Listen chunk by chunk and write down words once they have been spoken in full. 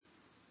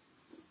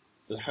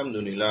الحمد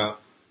لله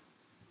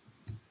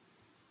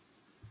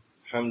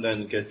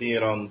حمدا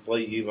كثيرا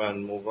طيبا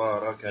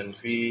مباركا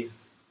فيه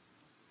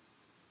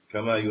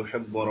كما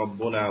يحب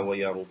ربنا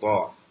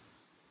ويرضاه.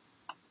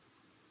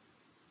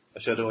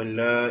 أشهد أن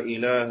لا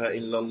إله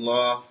إلا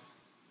الله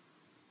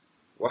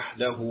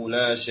وحده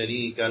لا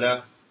شريك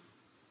له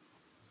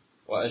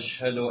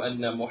وأشهد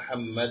أن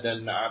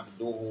محمدا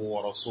عبده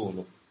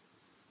ورسوله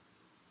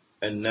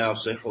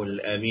الناصح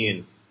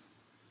الأمين.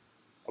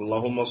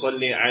 اللهم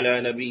صل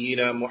على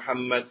نبينا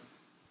محمد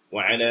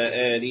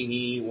وعلى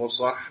آله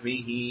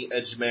وصحبه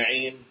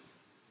أجمعين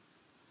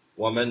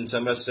ومن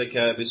تمسك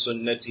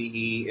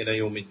بسنته إلى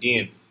يوم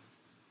الدين.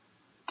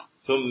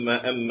 ثم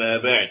أما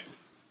بعد.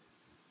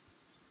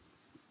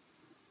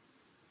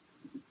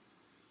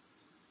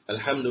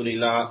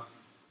 Alhamdulillah,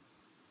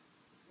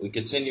 we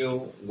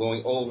continue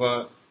going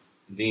over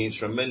the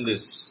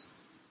tremendous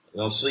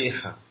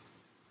nasiha,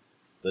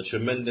 the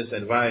tremendous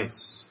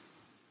advice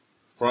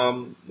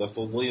from the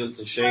Fadilat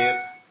al-Shaykh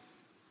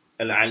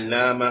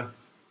al-Allama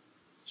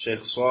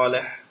Shaykh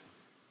Salih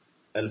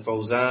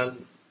al-Fawzan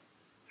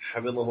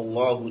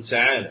Hafidhahullah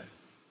Ta'ala.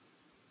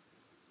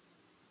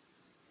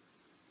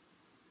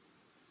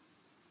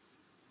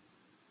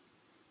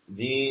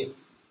 The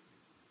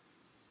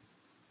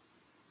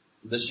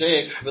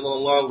Shaykh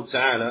Hafidhahullah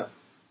Ta'ala,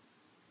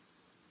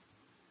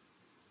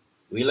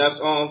 we left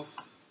off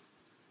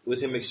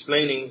with him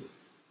explaining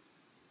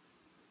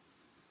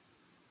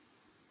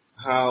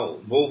how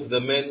both the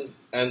men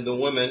and the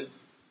women,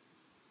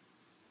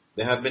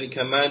 they have been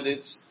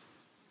commanded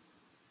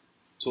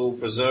to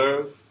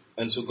preserve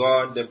and to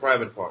guard their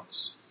private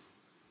parts.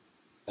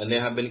 And they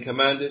have been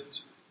commanded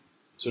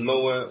to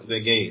lower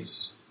their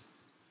gaze.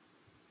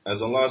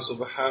 As Allah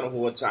subhanahu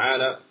wa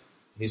ta'ala,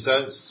 He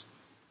says,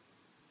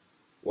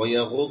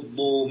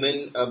 وَيَغُضُّوا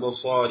مِنْ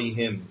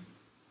أَبْصَارِهِمْ.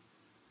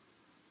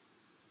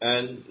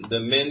 And the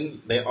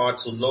men, they are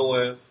to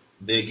lower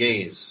their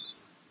gaze.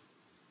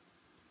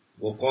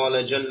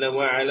 وَقَالَ جَلَّ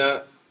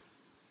وَعَلَى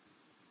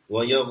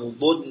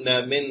وَيَغْضُضْنَ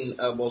مِنْ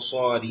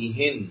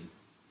أَبْصَارِهِنْ.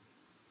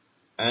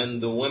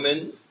 And the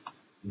women,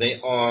 they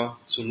are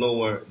to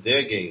lower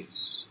their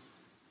gaze.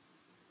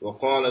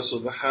 وَقَالَ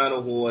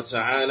سُبْحَانَهُ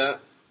وَتَعَالَى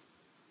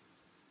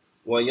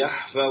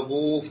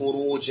وَيَحْفَظُوا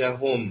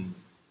فُرُوجَهُمْ.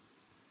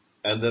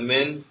 And the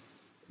men,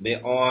 they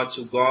are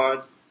to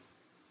guard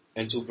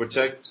and to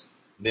protect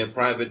their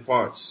private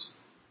parts.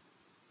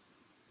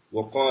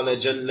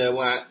 وَقَالَ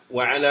جَلَّ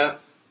وَعَلَى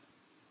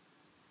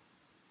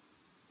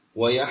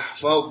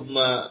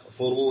وَيَحْفَظْنَ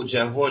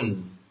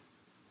فُرُوجَهُنْ.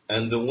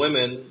 And the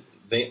women,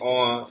 they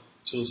are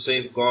to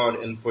safeguard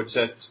and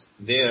protect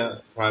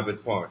their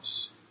private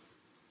parts.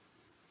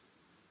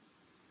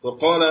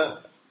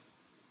 وقال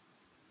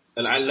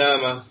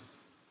العلامة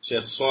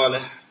شيخ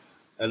صالح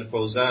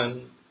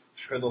الفوزان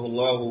حفظه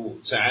الله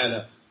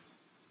تعالى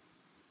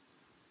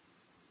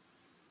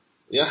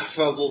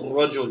يحفظ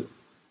الرجل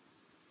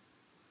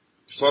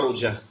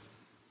فرجه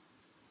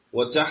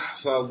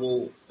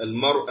وتحفظ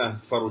المرأة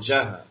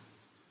فرجها.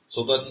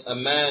 So thus a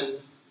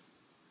man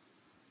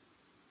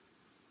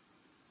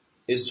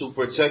is to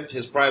protect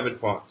his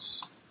private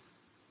parts,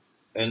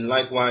 and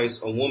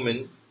likewise a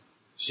woman,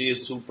 she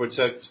is to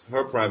protect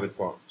her private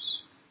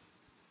parts.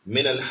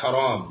 Min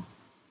al-haram,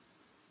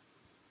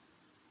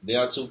 they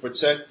are to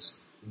protect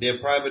their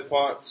private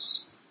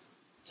parts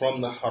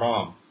from the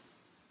haram.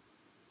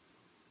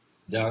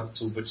 They are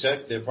to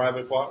protect their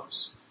private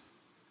parts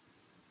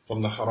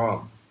from the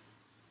haram.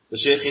 The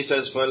Shaykh, he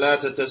says,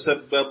 فَلَا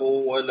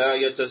تَتَسَبَّبُوا وَلَا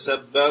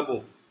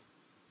يَتَسَبَّبُ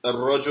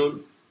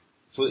الرَّجُلُ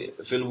فِي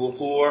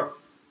الْوُقُوعِ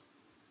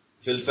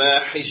فِي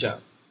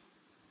الْفَاحِشَةِ.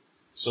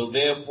 So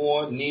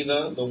therefore,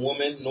 neither the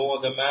woman nor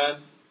the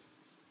man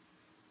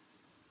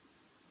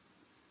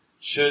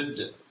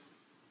should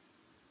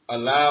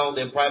allow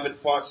their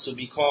private parts to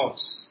be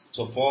caused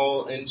to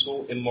fall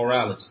into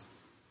immorality.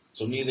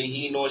 So neither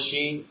he nor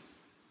she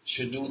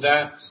should do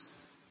that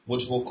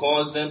which will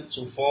cause them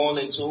to fall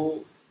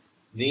into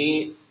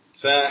the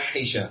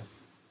fahisha.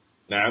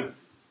 Na'am.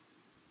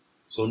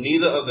 So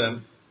neither of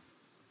them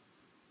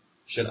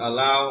should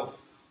allow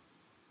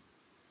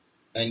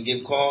and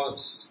give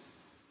cause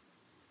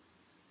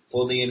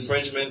for the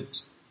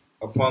infringement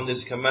upon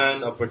this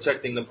command of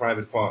protecting the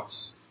private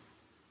parts,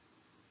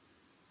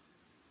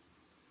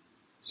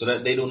 so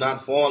that they do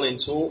not fall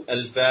into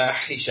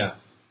al-fahisha.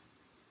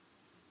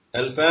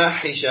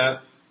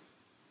 Al-fahisha,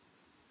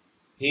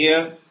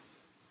 here,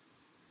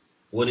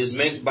 what is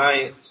meant by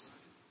it,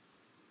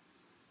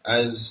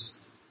 as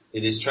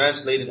it is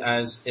translated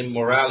as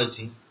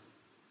immorality,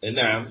 and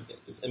na'am,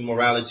 it's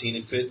immorality and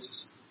it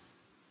fits.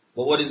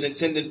 But what is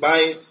intended by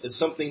it is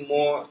something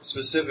more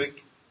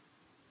specific,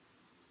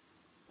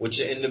 which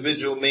an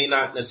individual may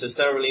not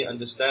necessarily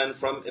understand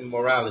from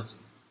immorality.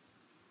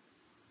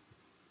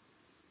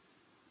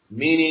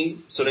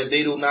 Meaning, so that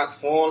they do not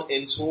fall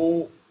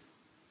into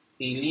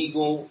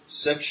illegal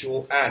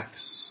sexual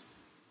acts,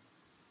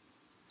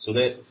 so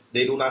that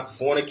they do not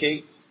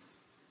fornicate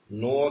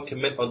nor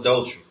commit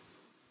adultery.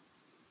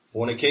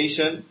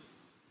 Fornication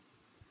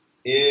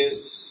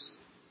is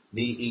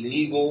the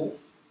illegal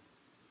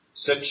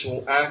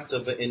sexual act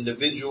of an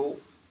individual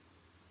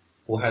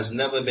who has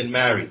never been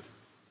married.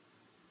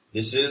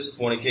 This is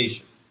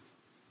fornication.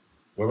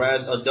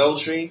 Whereas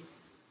adultery,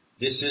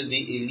 this is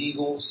the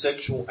illegal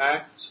sexual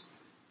act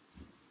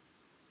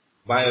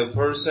by a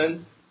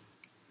person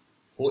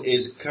who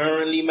is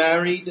currently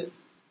married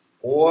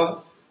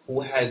or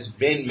who has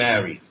been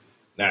married.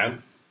 Now,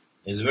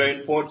 it's very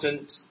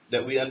important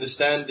that we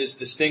understand this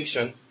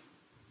distinction,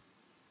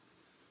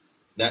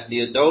 that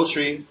the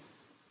adultery,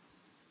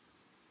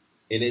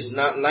 it is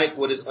not like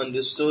what is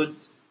understood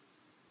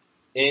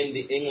in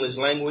the English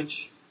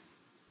language,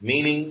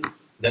 meaning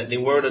that the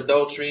word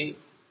adultery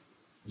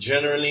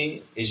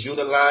generally is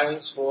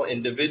utilized for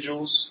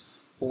individuals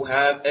who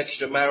have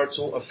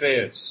extramarital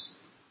affairs,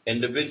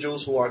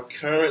 individuals who are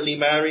currently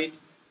married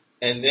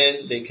and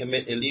then they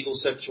commit illegal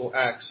sexual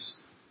acts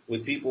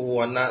with people who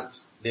are not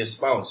their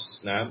spouse.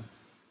 Now,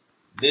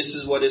 this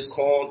is what is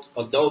called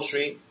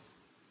adultery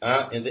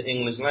in the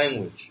English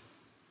language.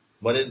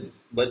 But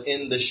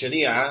in the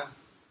Sharia,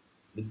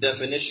 the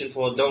definition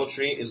for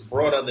adultery is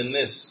broader than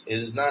this. It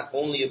is not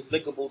only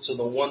applicable to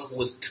the one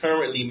who is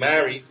currently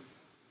married,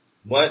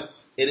 but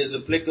it is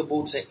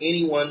applicable to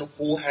anyone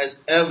who has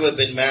ever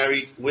been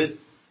married with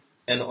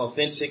an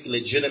authentic,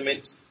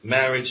 legitimate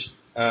marriage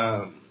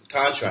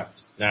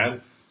contract. Now,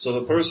 so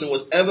the person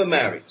was ever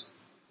married,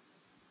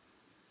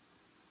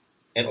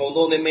 and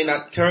although they may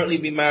not currently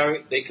be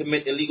married, they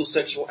commit illegal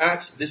sexual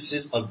acts. This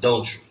is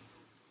adultery.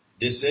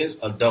 This is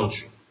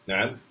adultery.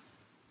 Now,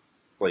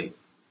 wait.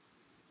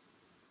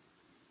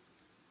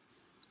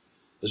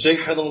 The Shaykh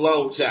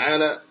Hadallahu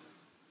Ta'ala,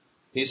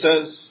 he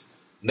says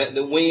that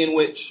the way in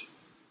which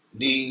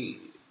the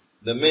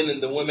men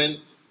and the women,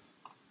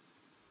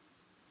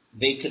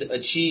 they could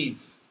achieve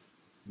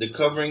the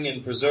covering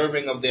and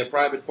preserving of their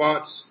private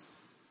parts,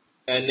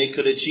 and they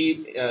could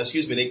achieve,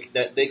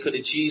 that they could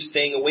achieve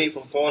staying away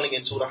from falling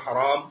into the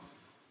haram,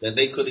 that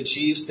they could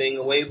achieve staying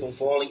away from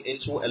falling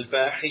into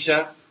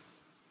al-fahisha,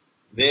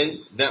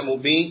 then that will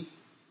be,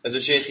 as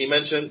the Shaykh he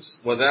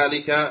mentions,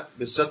 وَذَلِكَ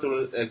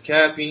بِالسَّتْرُ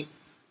الْكَافِي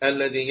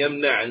الَّذِي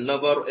يَمْنَعِ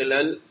النَّظَرِ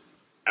إِلَى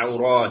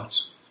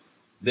الْعَوْرَاتِ.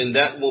 Then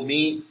that will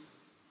be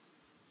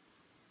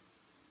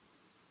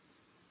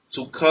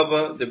to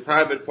cover the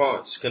private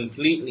parts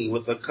completely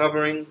with a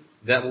covering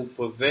that will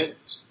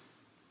prevent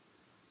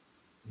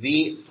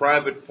the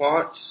private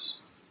parts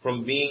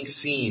from being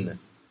seen.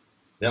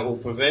 That will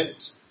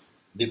prevent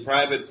the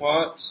private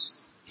parts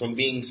from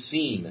being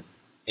seen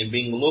and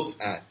being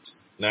looked at.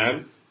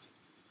 Now,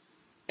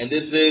 and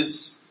this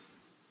is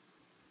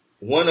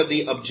one of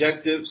the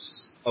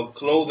objectives of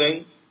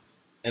clothing,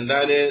 and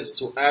that is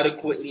to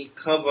adequately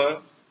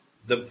cover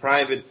the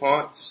private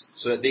parts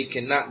so that they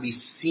cannot be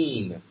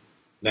seen.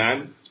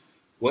 نعم.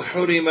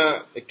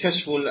 وحرم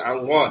كشف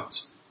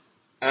العورات,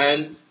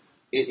 and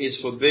it is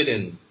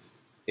forbidden,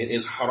 it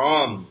is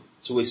haram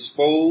to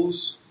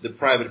expose the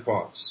private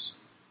parts.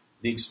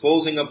 The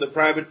exposing of the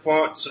private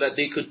parts so that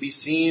they could be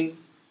seen,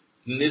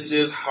 this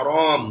is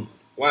haram.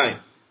 Why?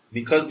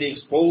 Because the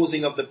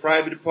exposing of the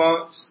private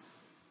parts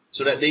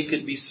so that they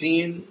could be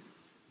seen,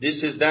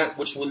 this is that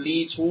which will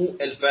lead to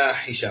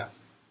al-fahisha.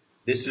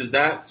 This is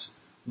that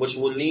which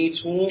will lead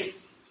to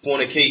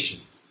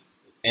fornication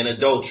and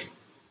adultery.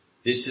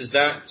 This is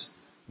that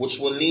which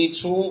will lead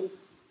to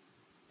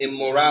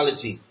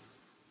immorality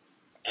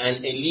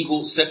and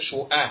illegal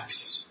sexual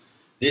acts.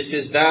 This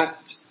is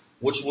that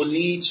which will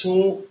lead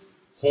to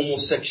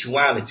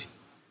homosexuality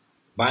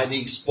by the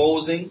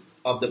exposing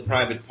of the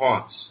private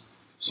parts.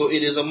 So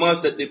it is a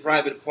must that the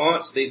private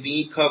parts, they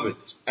be covered,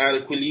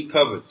 adequately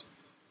covered.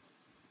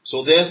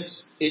 So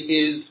this, it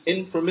is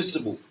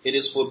impermissible, it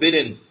is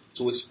forbidden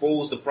to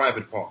expose the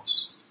private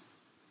parts.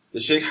 The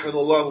Shaykh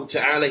Hadallahu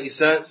Ta'ala, he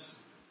says,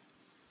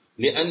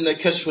 لأن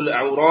كشف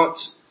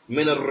العورات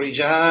من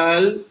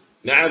الرجال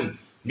نعم,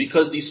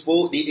 because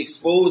the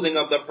exposing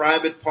of the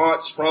private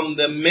parts from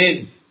the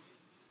men.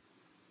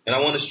 And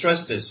I want to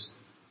stress this,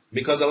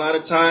 because a lot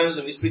of times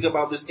when we speak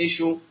about this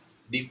issue,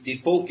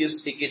 the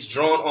focus, it gets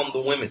drawn on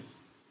the women.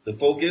 The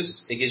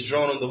focus, it gets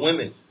drawn on the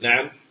women.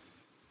 نعم.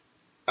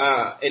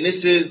 And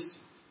this is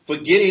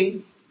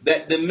forgetting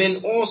that the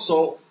men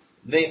also,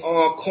 they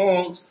are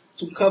called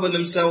to cover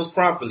themselves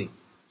properly.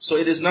 So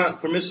it is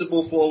not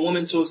permissible for a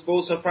woman to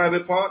expose her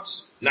private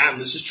parts. Naam,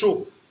 this is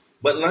true.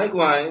 But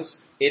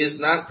likewise, it is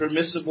not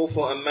permissible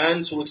for a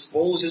man to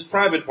expose his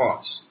private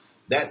parts.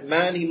 That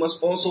man, he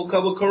must also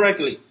cover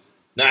correctly.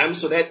 Naam,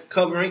 so that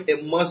covering,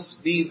 it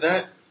must be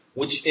that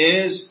which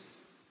is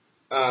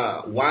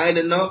wide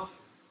enough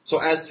so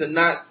as to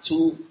not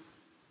to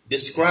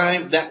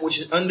describe that which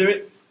is under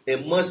it.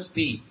 It must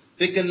be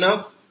thick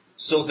enough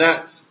so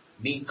that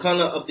the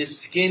color of the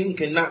skin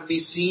cannot be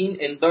seen,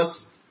 and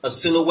thus a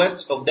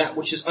silhouette of that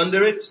which is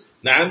under it.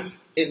 Naam,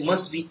 it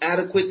must be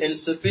adequate and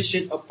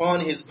sufficient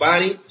upon his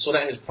body so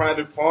that his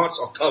private parts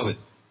are covered.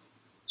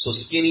 So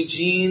skinny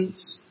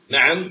jeans,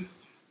 naam,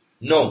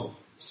 no.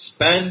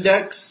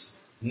 Spandex,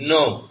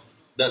 no.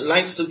 The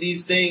likes of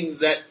these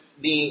things that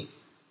the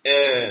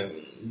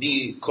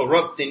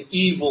corrupt and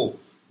evil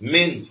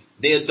men,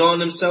 they adorn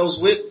themselves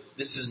with,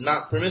 this is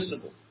not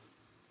permissible.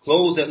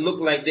 clothes that look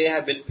like they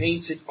have been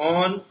painted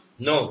on,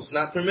 no, it's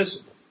not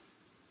permissible.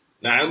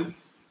 Na'am,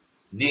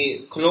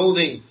 the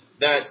clothing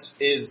that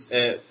is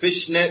a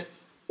fishnet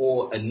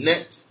or a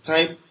net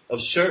type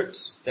of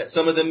shirts that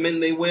some of the men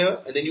they wear,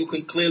 and then you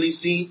can clearly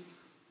see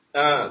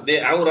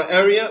their outer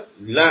area,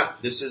 la,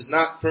 this is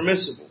not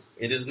permissible.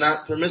 It is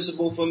not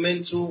permissible for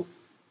men to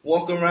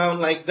walk around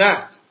like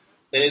that.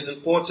 It is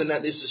important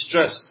that this is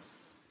stressed.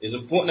 It is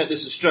important that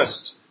this is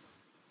stressed.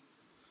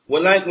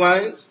 Well,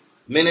 likewise,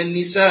 men and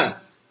nisa,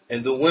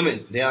 and the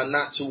women, they are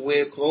not to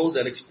wear clothes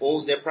that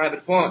expose their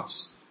private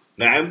parts.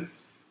 Na'am.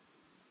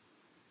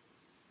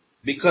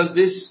 Because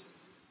this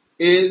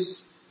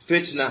is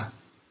fitna.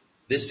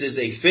 This is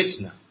a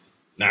fitna.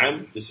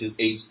 Na'am. This is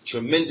a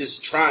tremendous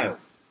trial.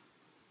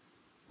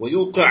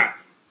 وَيُوقَعْ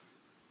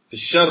فِي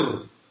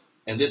الشَّرِّ.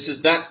 And this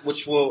is that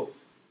which will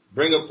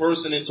bring a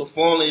person into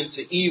falling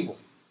into evil.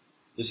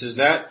 This is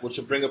that which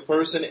will bring a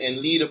person and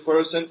lead a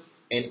person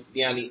and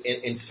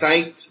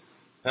incite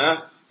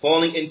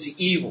falling into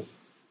evil.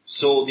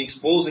 So the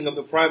exposing of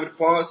the private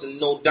parts, and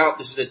no doubt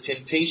this is a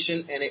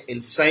temptation and an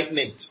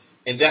incitement,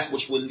 and that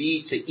which will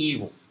lead to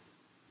evil.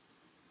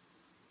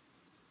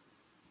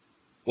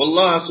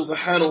 Wallah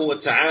subhanahu wa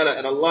ta'ala,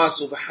 and Allah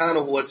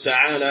subhanahu wa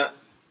ta'ala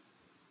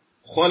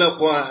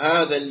خلق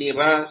هذا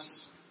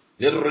اللباس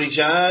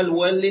للرجال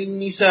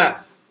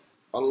وللنساء.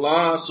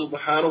 Allah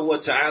subhanahu wa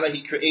ta'ala,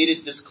 He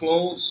created this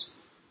clothes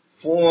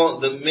for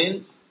the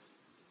men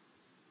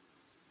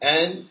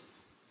and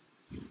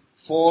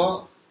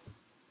for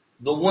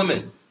the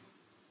women.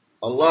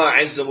 Allah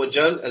Azza wa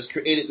Jal has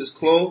created this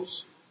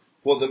clothes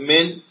for the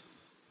men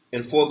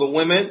and for the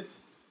women,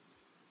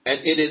 and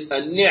it is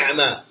a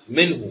ni'mah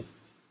minhu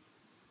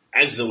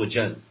Azza wa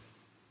Jal,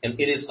 and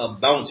it is a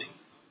bounty.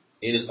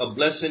 It is a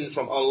blessing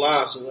from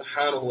Allah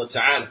subhanahu wa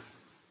ta'ala.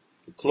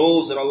 The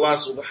clothes that Allah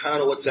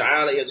subhanahu wa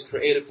ta'ala has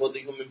created for the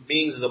human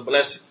beings is a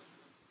blessing.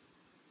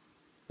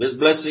 This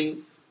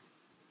blessing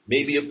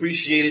may be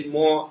appreciated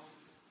more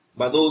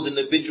by those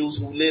individuals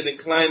who live in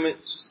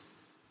climates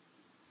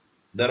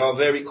that are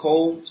very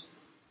cold,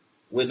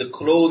 where the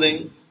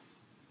clothing,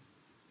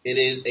 it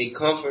is a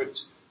comfort,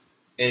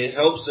 and it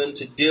helps them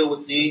to deal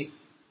with the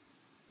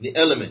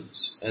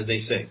elements, as they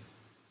say.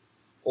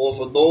 Or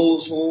for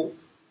those who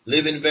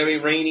live in very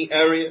rainy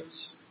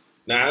areas,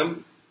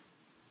 na'am,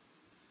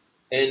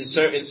 in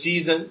certain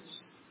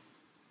seasons,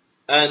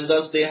 and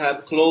thus they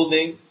have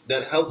clothing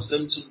that helps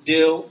them to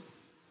deal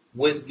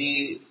with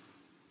the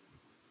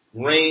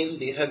rain,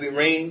 the heavy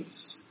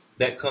rains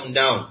that come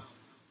down.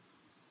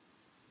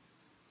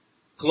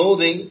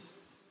 Clothing,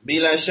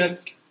 bila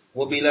shak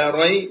wa bila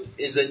rayb,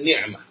 is a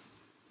ni'mah,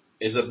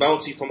 is a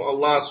bounty from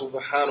Allah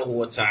subhanahu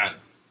wa ta'ala.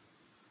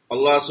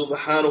 Allah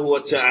subhanahu wa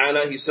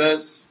ta'ala, He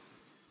says,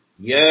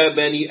 Ya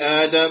bani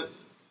Adam,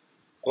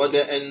 قَدْ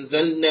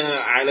أَنزَلْنَا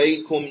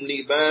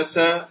عَلَيْكُمْ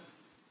لِبَاسًا.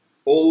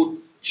 O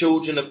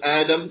children of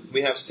Adam,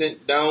 we have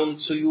sent down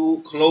to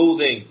you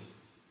clothing.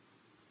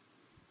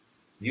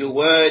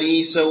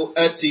 يُوَارِي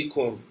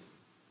سَوْأَتِكُمْ,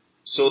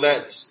 so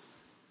that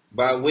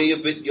by way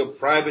of it your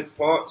private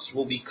parts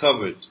will be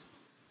covered.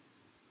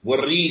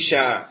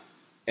 وَالرِّيشَا,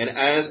 and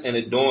as an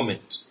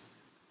adornment.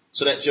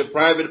 So that your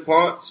private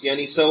parts,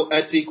 يعني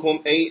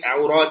سَوْأَتِكُمْ أي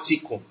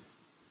عَوْرَاتِكُمْ.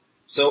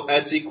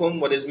 Sawatikum,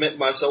 what is meant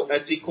by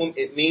sawatikum?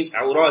 It means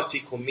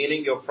awratikum,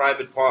 meaning your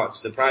private parts,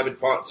 the private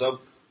parts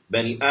of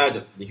Bani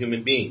Adam, the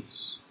human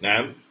beings.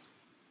 Naam.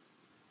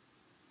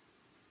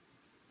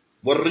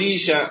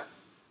 والريشة,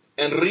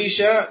 and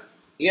risha,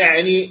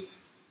 يعني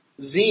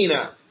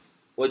zina,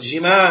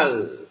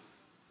 وجمال.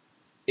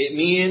 It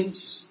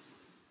means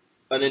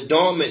an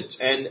adornment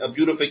and a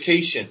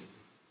beautification.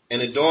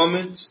 An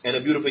adornment and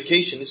a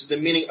beautification. This is the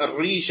meaning of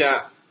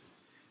risha.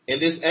 In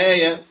this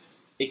ayah,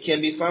 it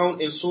can be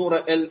found in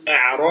Surah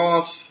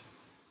Al-A'raf,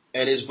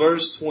 and is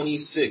verse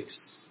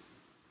 26.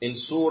 In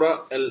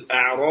Surah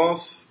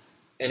Al-A'raf,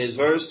 and is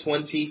verse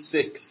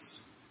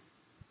 26.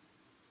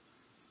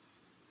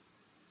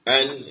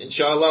 And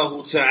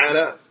inshallah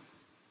ta'ala,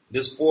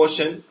 this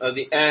portion of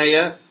the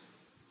ayah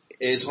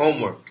is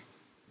homework.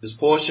 This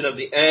portion of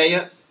the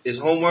ayah is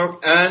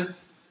homework, and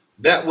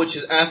that which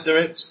is after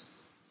it,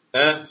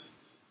 then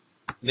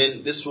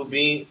this will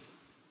be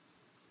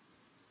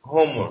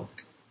homework.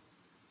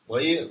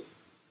 وهي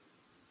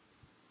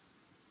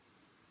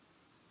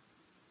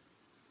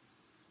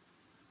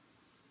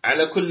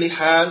على كل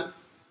حال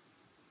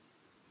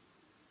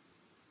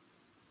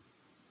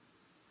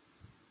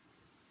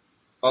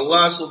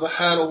Allah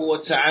subhanahu wa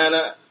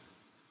ta'ala,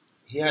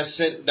 He has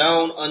sent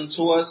down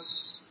unto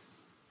us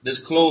this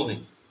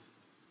clothing.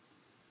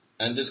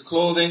 And this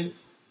clothing,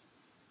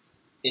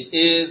 it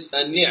is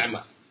a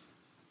ni'mah.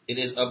 It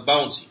is a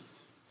bounty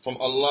from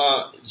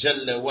Allah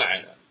Jalla wa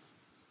Ala.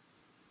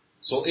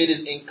 So it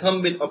is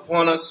incumbent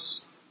upon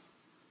us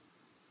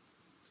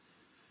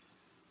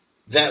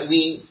that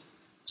we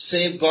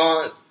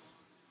safeguard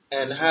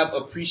and have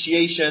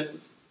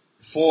appreciation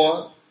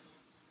for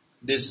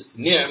this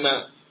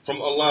ni'mah from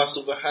Allah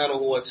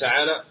subhanahu wa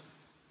ta'ala,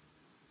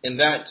 and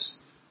that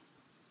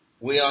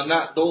we are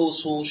not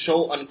those who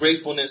show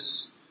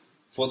ungratefulness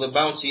for the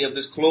bounty of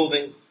this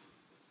clothing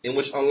in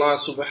which Allah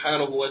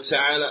subhanahu wa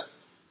ta'ala,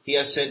 He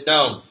has sent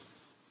down.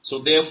 So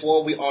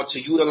therefore we are to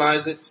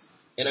utilize it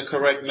in a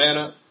correct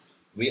manner.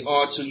 We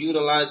are to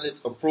utilize it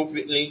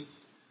appropriately,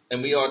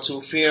 and we are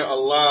to fear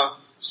Allah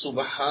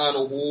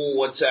subhanahu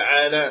wa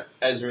ta'ala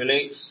as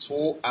relates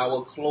to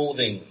our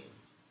clothing.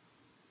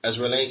 As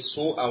relates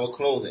to our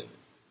clothing.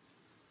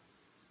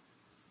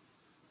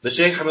 The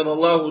Shaykh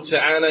Hamidullah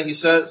Ta'ala, he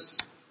says,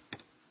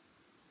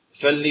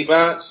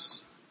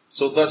 فَاللِّبَاسِ,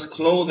 so thus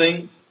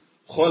clothing,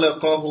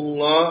 خَلَقَهُ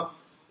اللَّهِ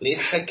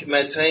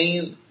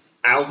لِحَكْمَتَيْن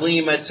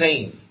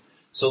عَظِيمَتَيْن.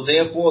 So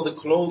therefore the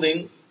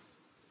clothing,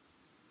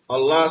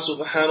 Allah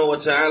subhanahu wa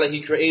ta'ala,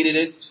 He created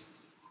it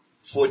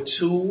for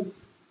two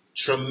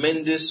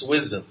tremendous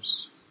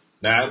wisdoms.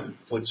 Now,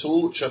 for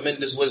two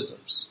tremendous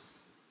wisdoms.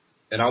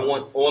 And I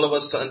want all of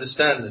us to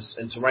understand this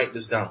and to write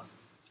this down.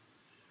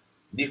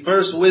 The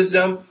first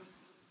wisdom,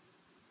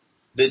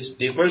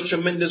 the first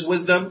tremendous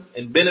wisdom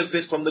and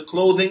benefit from the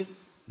clothing,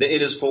 that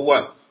it is for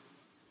what?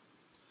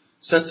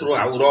 Satru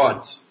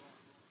awrat.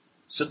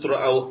 Satru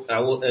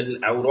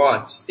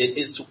awrat. It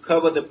is to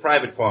cover the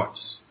private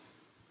parts.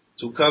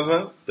 To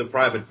cover the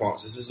private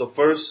parts. This is the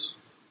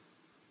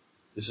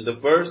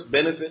first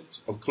benefit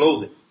of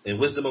clothing and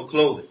wisdom of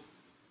clothing.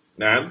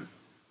 Now,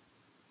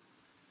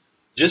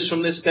 just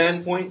from this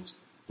standpoint,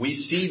 we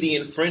see the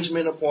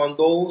infringement upon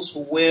those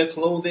who wear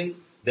clothing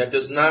that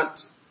does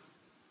not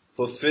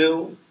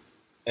fulfill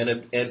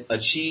and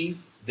achieve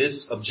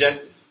this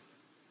objective.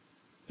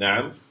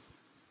 Now,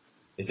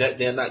 is that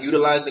they're not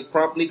utilizing it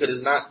properly because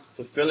it's not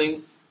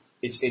fulfilling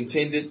its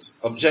intended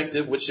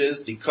objective, which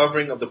is the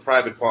covering of the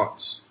private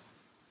parts.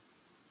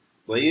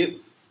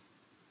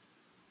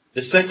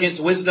 The second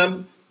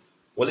wisdom,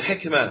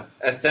 والحكمة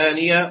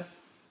الثانية,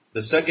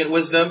 the second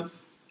wisdom,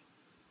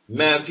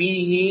 ما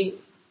فيه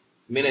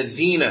من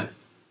الزينة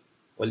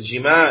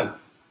والجمال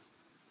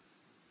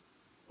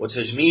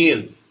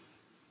والتجميل,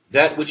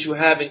 that which you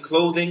have in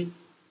clothing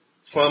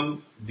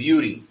from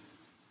beauty,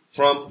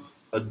 from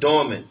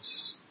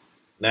adornments,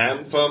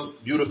 from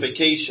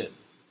beautification,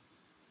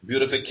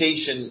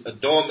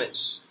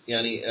 adornments,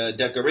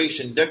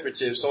 decoration,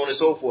 decorative, so on and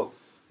so forth.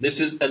 This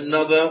is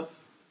another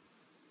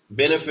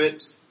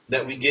benefit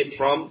that we get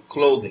from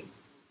clothing.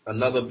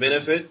 Another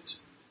benefit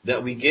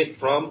that we get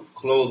from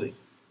clothing.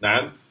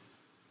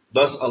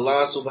 Thus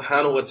Allah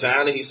subhanahu wa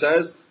ta'ala, He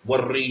says,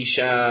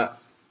 وَالرِّيشَا,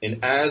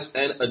 and as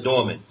an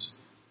adornment.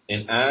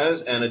 And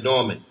as an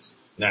adornment.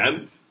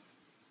 نعم.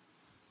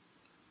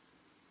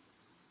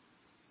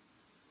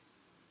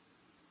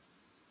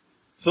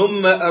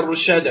 ثم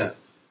أرشد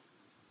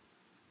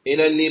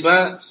إلى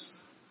اللباس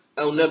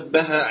أو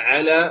نبه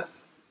على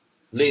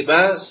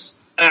لباس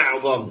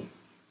أعظم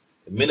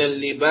من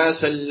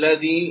اللباس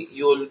الذي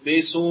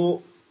يلبس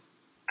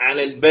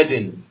على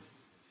البدن.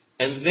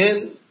 And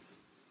then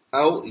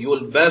أو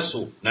يلبس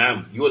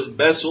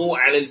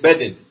على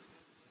البدن.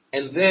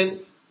 And then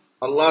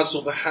Allah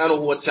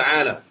subhanahu wa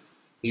ta'ala,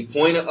 He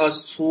pointed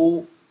us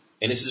to,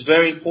 and this is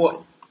very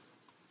important.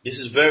 This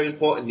is very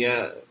important,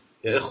 ya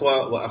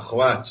ikhwa wa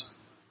akhwat.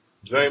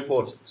 It's very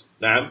important.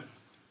 Na'am.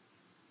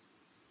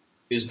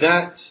 Is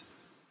that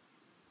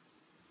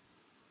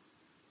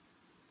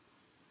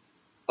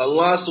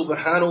Allah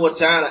subhanahu wa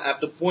ta'ala,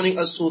 after pointing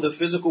us to the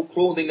physical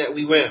clothing that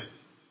we wear,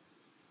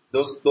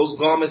 those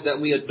garments that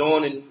we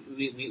adorn and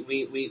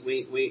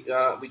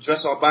we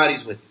dress our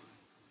bodies with,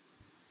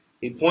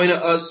 He pointed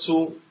us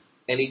to,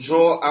 and He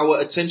draw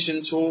our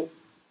attention to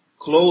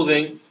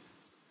clothing,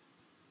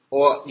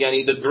 or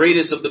the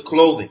greatest of the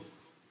clothing,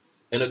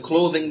 and a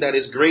clothing that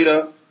is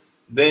greater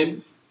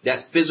than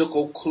that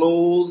physical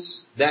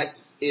clothes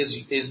that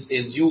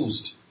is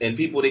used, and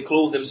people they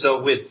clothe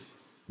themselves with.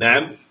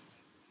 Naam.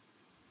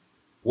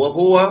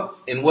 وَهُوَ,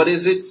 and what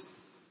is it?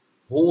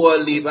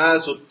 هُوَ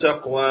لِبَاسُ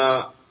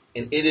التَّقْوَى,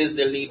 and it is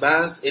the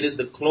libas, it is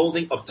the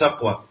clothing of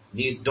taqwa,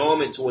 the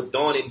adornment, to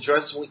adorn and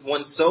dress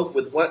oneself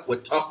with what?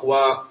 With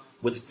taqwa,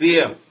 with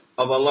fear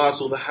of Allah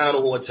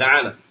subhanahu wa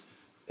ta'ala.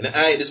 And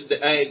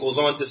the ayah goes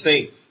on to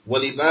say,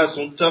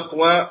 وَلِبَاسُ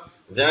التَّقْوَى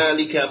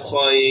ذَلِكَ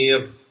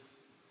خَيْرٌ,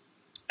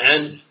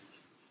 and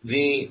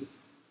the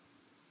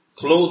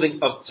clothing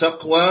of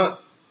taqwa,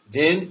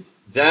 then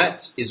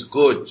that is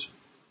good.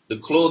 The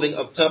clothing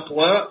of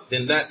taqwa,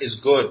 then that is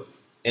good.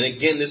 And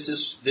again, this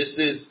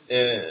is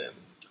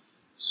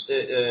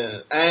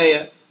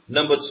ayah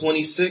number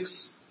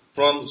 26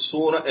 from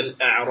Surah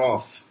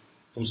Al-A'raf.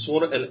 From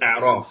Surah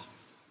Al-A'raf.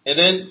 And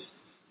then,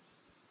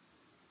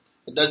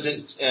 it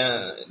doesn't,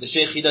 the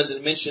Shaykh, he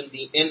doesn't mention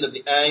the end of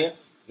the ayah,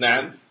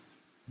 na'am,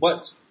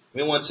 but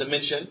we want to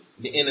mention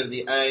the end of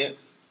the ayah,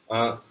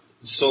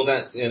 so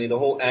that the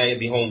whole ayah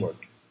be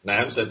homework.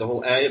 Na'am, so that the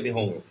whole ayah be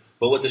homework.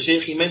 But what the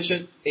Shaykh he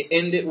mentioned, it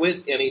ended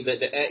with,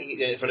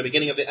 from the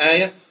beginning of the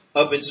ayah,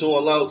 up until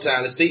Allah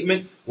Ta'ala's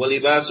statement,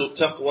 وَلِبَاسُ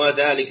التَّقْوَى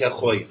ذَلِكَ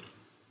خَيْرٌ.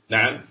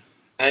 Na'am,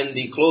 and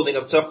the clothing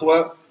of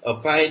taqwa,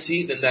 of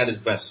piety, then that is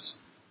best.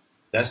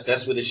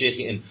 That's where the Shaykh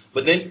ended.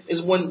 But then,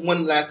 is one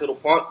last little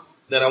part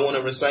that I want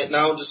to recite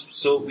now, just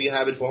so we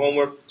have it for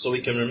homework, so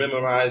we can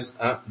memorize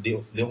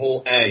the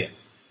whole ayah.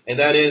 And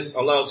that is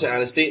Allah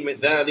Ta'ala's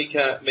statement,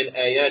 ذَلِكَ مِنْ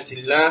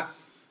آيَاتِ اللَّهِ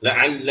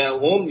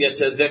لَعَلَّهُمْ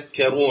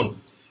يَتَذَكَّرُونَ.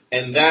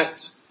 And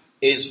that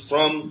is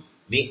from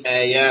the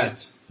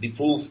ayat, the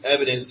proof,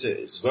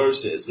 evidences,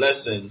 verses,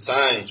 lessons,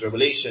 signs,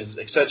 revelations,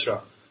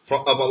 etc.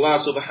 of Allah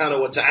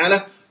Subhanahu wa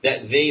Ta'ala,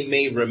 that they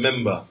may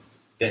remember.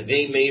 That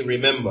they may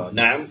remember.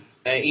 Na'am,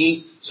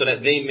 so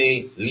that they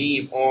may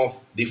leave off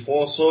the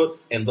falsehood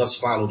and thus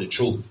follow the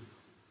truth.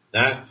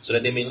 So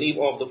that they may leave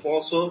off the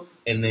falsehood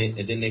and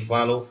then they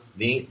follow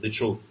the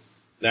truth.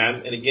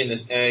 And again,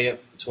 this ayah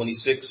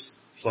 26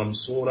 from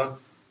Surah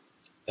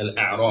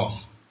Al-A'raf.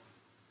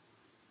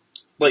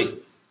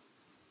 Wait.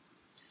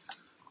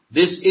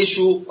 This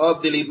issue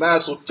of the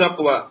libas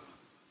al-taqwa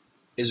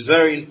is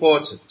very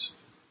important.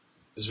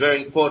 It's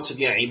very important,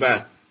 ya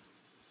ibad.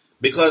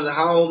 Because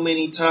how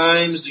many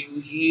times do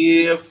you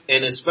hear,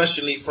 and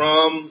especially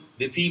from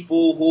the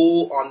people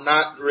who are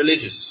not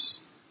religious,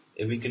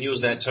 if we can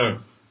use that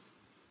term,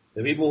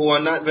 the people who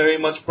are not very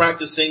much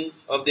practicing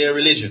of their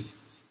religion,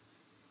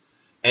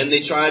 and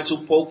they try to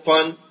poke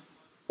fun,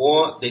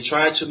 or they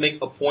try to make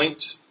a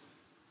point,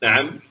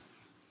 and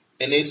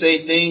they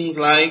say things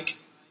like,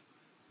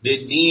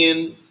 the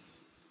deen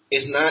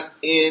is not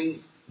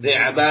in the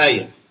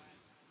abaya.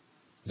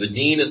 The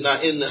deen is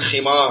not in the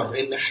khimar,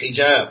 in the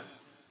hijab.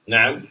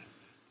 Na'am.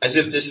 As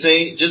if to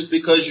say, just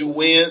because you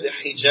wear the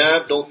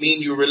hijab don't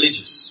mean you're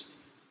religious.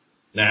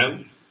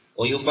 Na'am.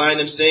 Or you find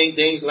them saying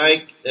things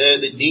like,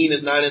 the deen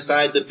is not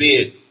inside the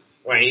bed.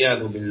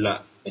 Wa'iyadu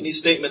billah. And these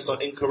statements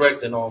are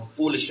incorrect and are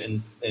foolish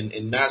and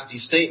nasty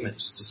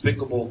statements,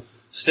 despicable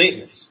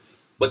statements.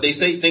 But they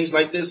say things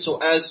like this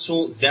so as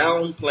to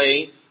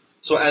downplay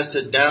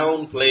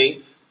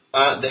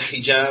the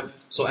hijab,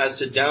 so as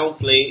to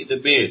downplay the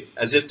beard,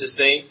 as if to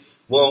say,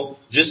 well,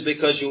 just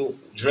because you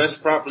dress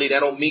properly,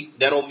 that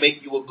don't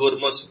make you a good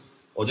Muslim,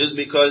 or just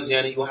because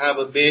you have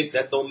a beard,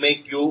 that don't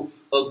make you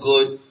a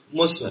good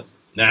Muslim.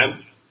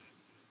 Naam.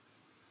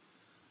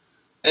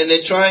 And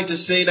they're trying to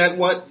say that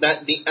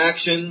that the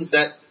actions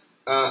that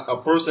a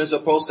person is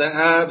supposed to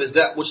have is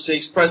that which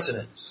takes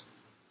precedence.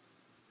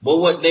 But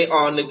what they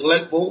are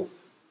neglectful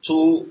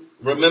to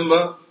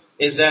remember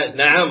is that,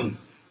 na'am,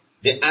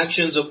 the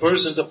actions a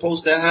person is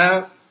supposed to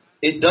have,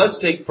 it does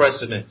take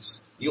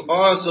precedence. You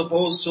are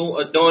supposed to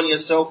adorn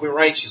yourself with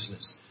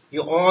righteousness.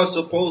 You are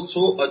supposed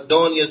to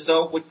adorn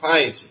yourself with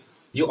piety.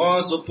 You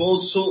are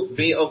supposed to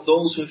be of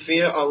those who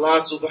fear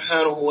Allah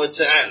Subhanahu wa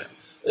Ta'ala.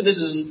 And this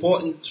is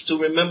important to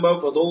remember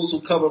for those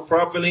who cover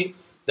properly,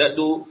 that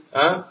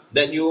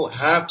you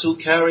have to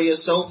carry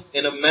yourself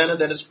in a manner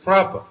that is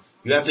proper.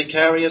 You have to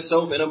carry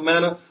yourself in a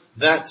manner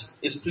that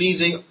is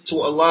pleasing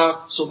to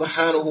Allah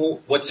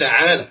Subhanahu wa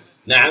Ta'ala.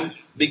 Naam,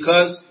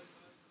 because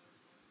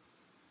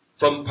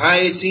from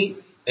piety,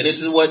 and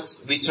this is what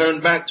we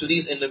turn back to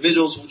these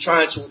individuals who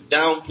try to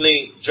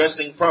downplay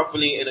dressing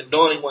properly and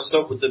adorning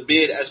oneself with the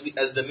beard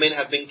as the men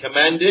have been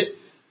commanded,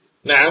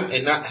 naam,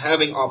 and not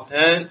having our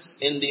pants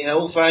in the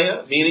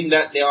hellfire, meaning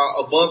that they are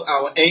above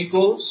our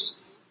ankles.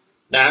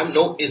 Naam,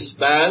 no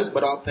isbal,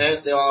 but our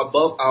pants, they are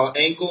above our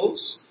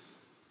ankles.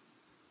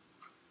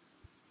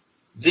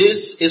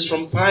 This is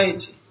from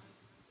piety.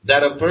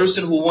 That a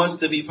person who wants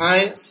to be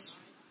pious,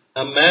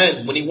 a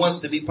man, when he wants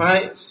to be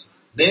pious,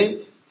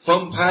 then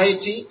from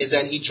piety is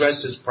that he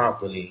dresses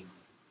properly.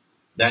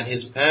 That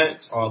his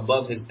pants are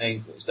above his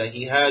ankles. That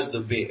he has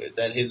the beard.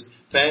 That his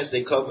pants,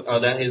 they cover,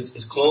 that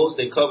his clothes,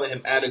 they cover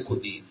him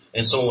adequately.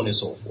 And so on and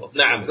so forth.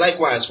 Now,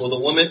 likewise, for the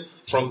woman,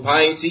 from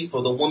piety,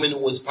 for the woman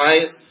who is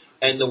pious,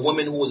 and the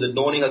woman who is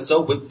adorning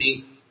herself with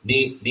the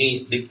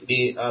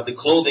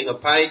clothing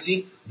of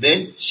piety,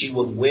 then she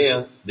would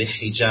wear the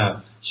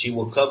hijab. She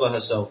will cover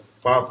herself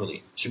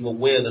properly. She will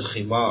wear the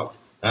khimar.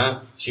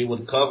 She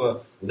would cover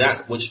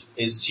that which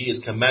she is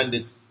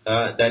commanded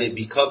that it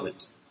be covered.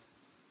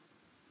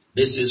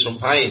 This is from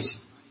piety.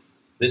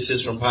 This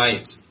is from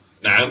piety.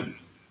 Naam.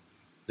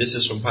 This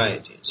is from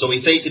piety. So we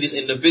say to these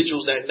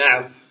individuals that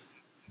now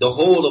the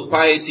whole of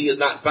piety is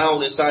not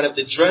found inside of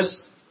the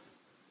dress,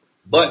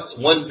 but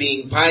one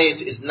being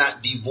pious is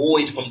not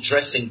devoid from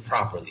dressing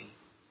properly.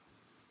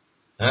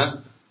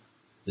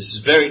 This is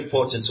very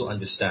important to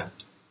understand.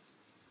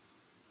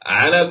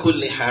 Ala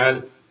kulli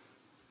hal,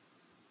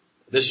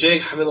 the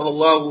Shaykh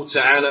Hamidahullah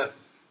Ta'ala,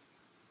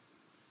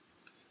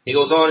 he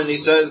goes on and he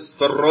says,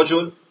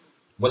 فَالرَّجُلْ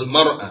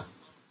وَالْمَرْأَةِ,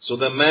 so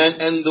the man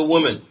and the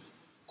woman,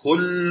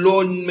 كُلٌّ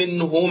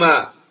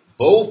مِّنْهُمَا,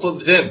 both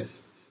of them,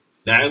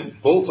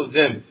 both of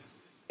them.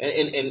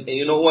 And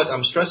you know what,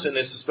 I'm stressing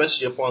this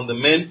especially upon the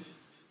men.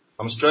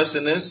 I'm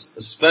stressing this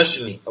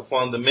especially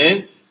upon the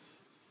men,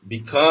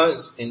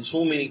 because in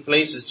too many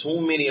places,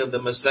 too many of the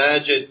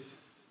masajid,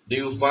 do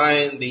you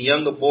find the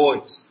younger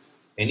boys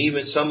and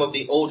even some of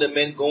the older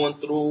men going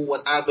through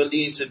what I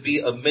believe to be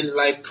a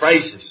midlife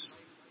crisis,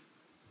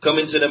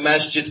 coming to the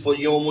masjid for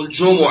Yawmul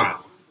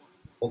Jumu'ah,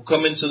 or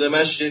coming to the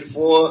masjid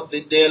for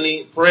the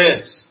daily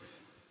prayers,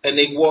 and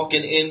they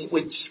walking in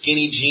with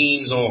skinny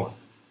jeans on.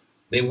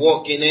 They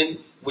walking in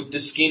with the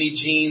skinny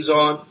jeans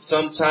on,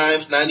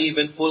 sometimes not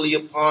even fully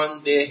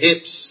upon their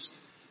hips.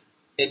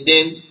 And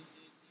then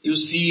you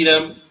see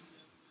them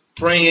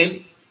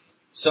praying.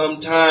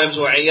 Sometimes,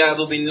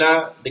 wa'iyadu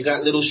billah, they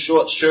got little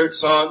short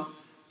shirts on.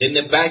 Then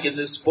their back is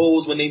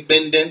exposed when they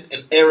bending in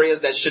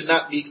areas that should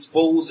not be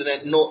exposed and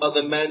that no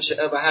other man should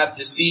ever have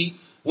to see.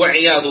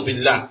 Wa'iyadu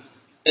billah.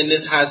 And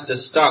this has to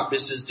stop.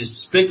 This is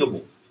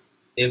despicable.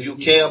 If you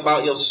care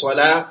about your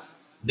salah,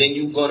 then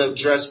you're gonna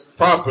dress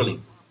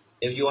properly.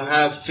 If you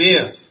have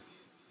fear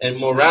and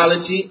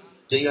morality,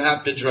 then you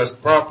have to dress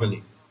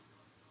properly.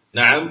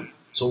 Naam.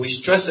 So we're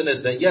stressing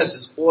this that yes,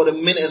 it's for the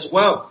men as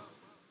well.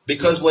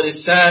 Because what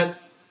is sad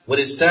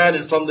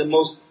and from the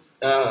most,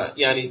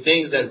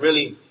 things that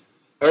really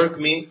irk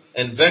me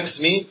and vex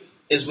me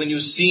is when you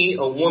see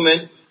a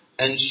woman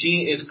and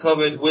she is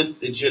covered with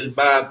the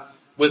jilbab,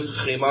 with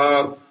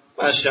khimar,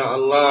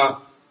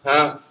 masha'Allah,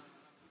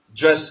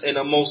 dressed in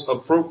a most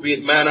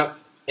appropriate manner,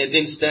 and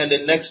then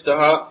standing next to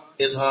her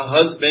is her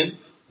husband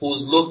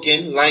who's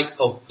looking like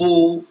a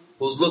fool,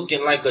 who's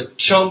looking like a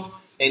chump,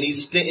 and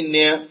he's sitting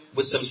there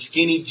with some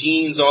skinny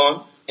jeans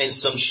on and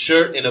some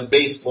shirt and a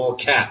baseball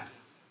cap.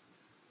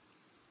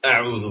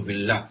 A'udhu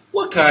billah.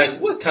 What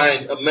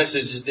kind of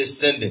message is this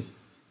sending?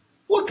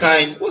 What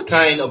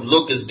kind of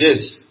look is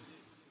this?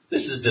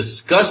 This is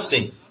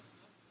disgusting.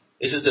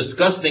 This is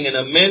disgusting, and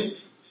a man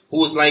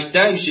who is like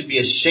that, you should be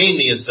ashamed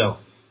of yourself.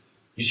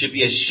 You should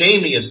be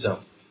ashamed of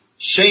yourself.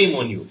 Shame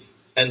on you.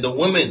 And the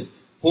women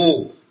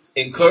who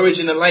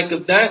encouraging the like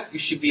of that, you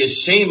should be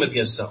ashamed of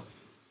yourself.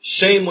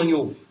 Shame on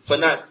you for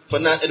not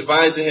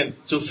advising him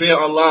to fear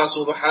Allah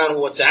subhanahu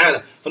wa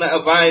ta'ala. For not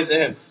advising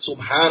him,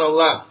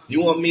 subhanallah,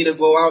 you want me to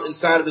go out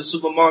inside of the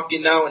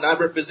supermarket now and I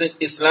represent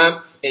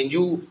Islam and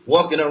you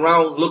walking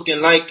around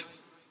looking like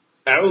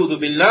a'udhu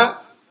billah.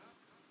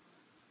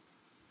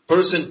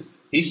 Person,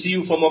 he see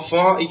you from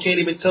afar, he can't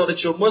even tell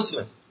that you're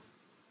Muslim.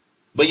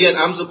 But yet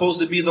I'm supposed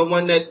to be the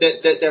one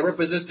that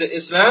represents the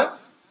Islam,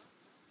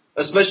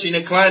 especially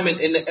in the climate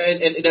and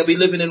that we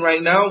living in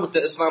right now with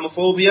the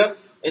Islamophobia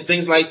and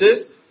things like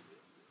this.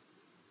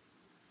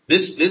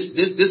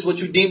 This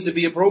what you deem to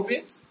be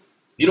appropriate?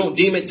 You don't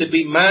deem it to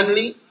be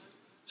manly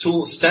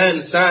to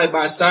stand side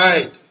by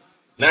side.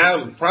 Now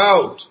I'm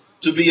proud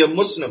to be a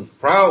Muslim,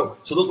 proud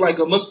to look like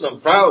a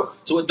Muslim, proud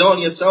to adorn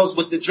yourselves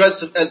with the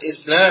dress of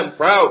al-Islam,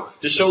 proud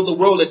to show the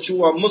world that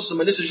you are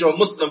Muslim and this is your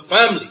Muslim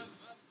family.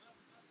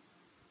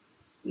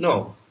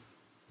 No.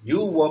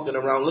 You walking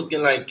around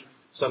looking like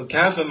some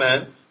kafir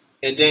man,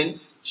 and then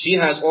she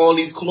has all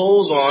these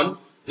clothes on,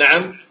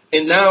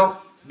 and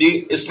now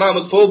the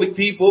Islamophobic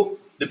people,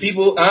 the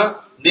people,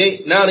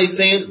 they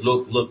saying,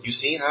 look, you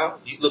see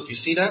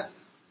that?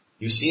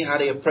 You see how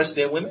they oppress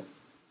their women?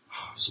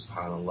 Oh,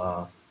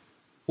 subhanallah.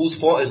 Whose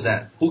fault is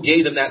that? Who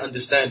gave them that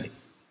understanding?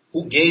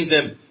 Who gave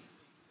them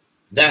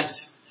that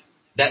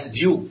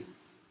view?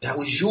 That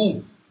was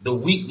you, the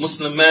weak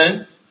Muslim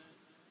man.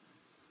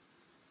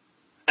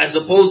 As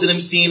opposed to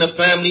them seeing a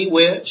family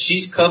where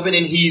she's covered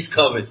and he's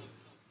covered.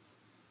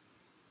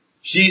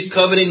 She's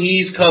covered and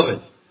he's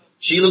covered.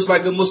 She looks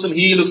like a Muslim,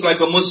 he looks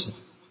like a Muslim.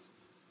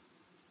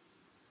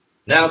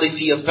 Now they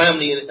see a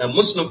family, a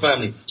Muslim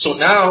family. So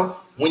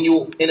now when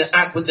you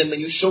interact with them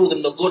and you show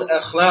them the good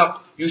akhlaq,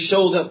 you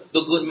show them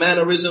the good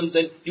mannerisms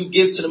and you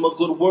give to them a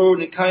good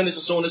word and kindness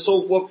and so on and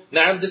so forth.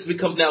 Now this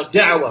becomes now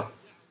da'wah,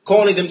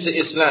 calling them to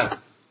Islam.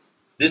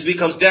 This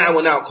becomes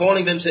da'wah now,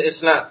 calling them to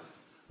Islam.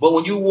 But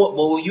when you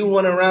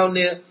run around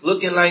there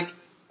looking like,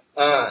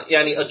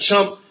 a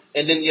chump,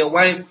 and then your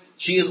wife,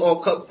 she is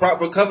all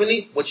proper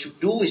covenant, what you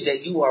do is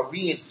that you are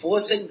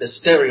reinforcing the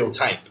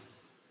stereotype.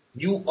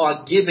 You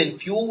are giving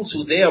fuel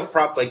to their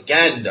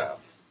propaganda.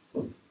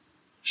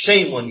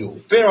 Shame on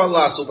you. Fear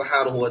Allah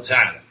subhanahu wa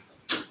ta'ala.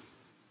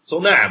 So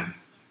na'am.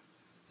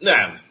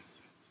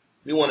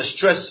 We want to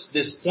stress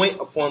this point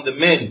upon the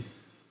men.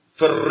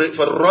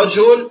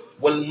 فَالرَّجُلْ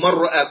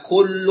وَالْمَرْأَ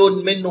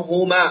كُلٌّ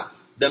مِّنْهُمَا.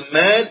 The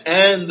man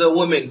and the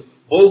woman,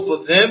 both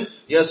of them,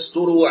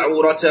 يَسْتُرُوا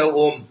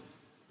عُورَتَهُمْ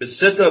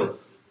بِالسِّتْرِ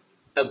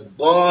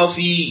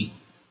الضَّافِي.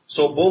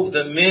 So both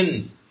the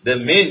men,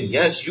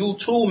 yes, you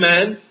too,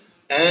 man,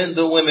 and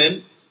the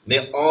women,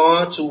 they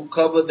are to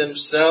cover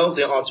themselves,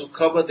 they are to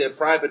cover their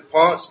private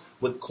parts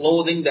with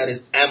clothing that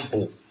is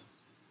ample.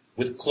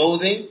 With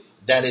clothing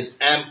that is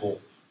ample.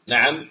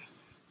 نعم.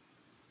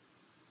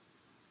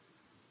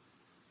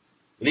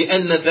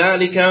 لأن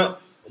ذلك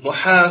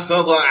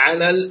محافظة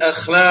على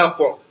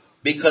الأخلاق.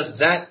 Because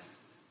that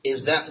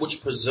is that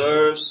which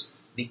preserves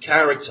the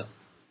character.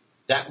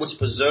 That which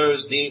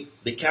preserves the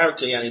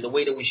character, the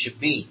way that we should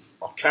be.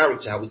 Our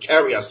character, how we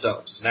carry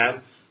ourselves.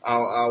 Now,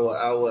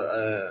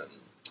 our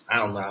I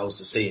don't know how else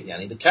to say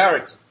it, the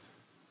character.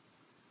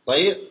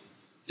 Right?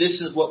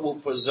 This is what will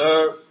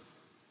preserve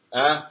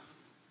the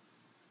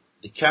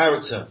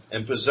character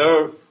and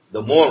preserve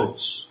the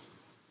morals.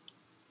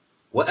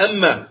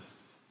 وَأَمَّا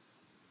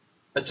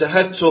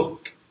التَّهَتُّكْ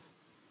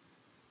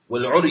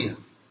وَالْعُرْيَةِ.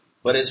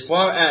 But as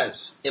far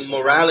as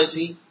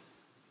immorality,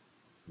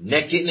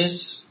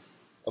 nakedness,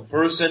 a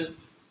person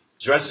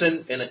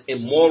dressing in an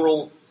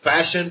immoral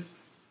fashion,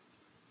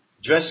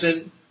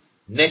 dressing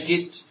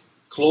naked,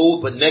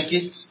 clothed but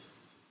naked.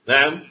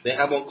 They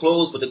have on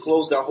clothes, but the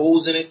clothes got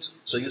holes in it.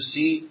 So you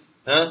see,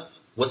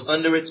 what's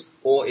under it,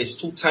 or it's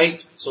too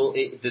tight, so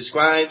it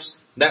describes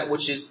that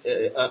which is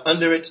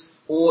under it,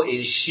 or it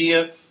is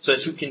sheer, so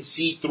that you can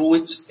see through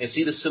it and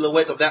see the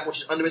silhouette of that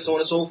which is under it, so on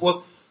and so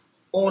forth.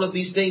 All of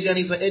these things,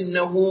 يعني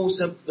فإنه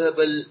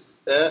سبب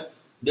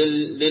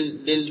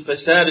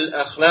للفساد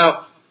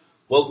الأخلاق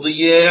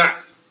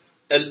والضياع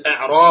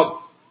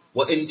الأعراض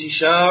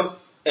وانتشار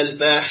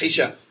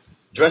الفاحشة.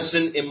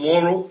 Dressing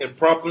immoral,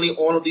 improperly,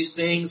 all of these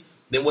things,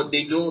 then what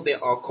they do, they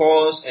are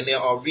cause and there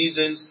are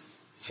reasons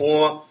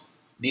for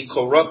the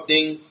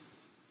corrupting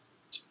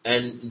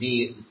and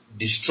the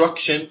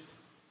destruction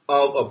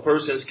of a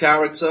person's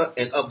character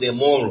and of their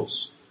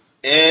morals,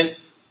 and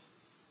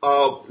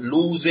of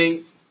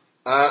losing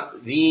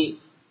the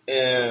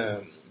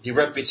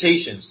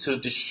reputations, to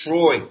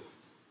destroy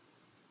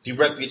the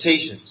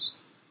reputations,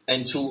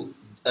 and to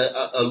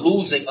a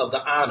losing of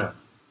the honor,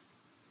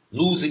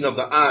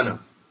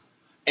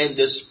 and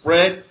the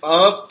spread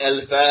of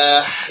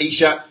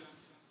al-fahisha,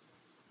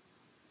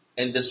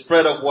 and the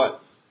spread of what?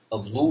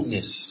 Of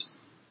lewdness,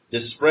 the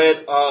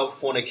spread of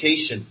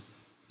fornication,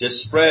 the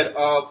spread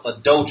of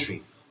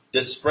adultery,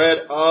 the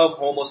spread of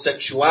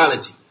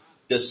homosexuality,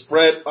 the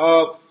spread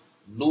of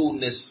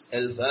lewdness,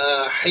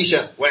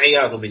 al-fahisha,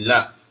 wa'iyadu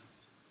billah.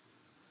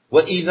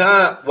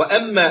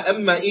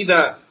 أما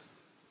إذا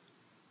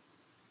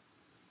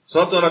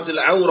سطرت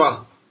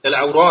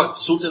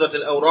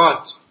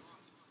العورات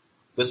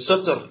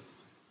بالستر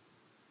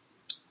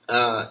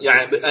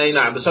يعني أي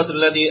نعم بالستر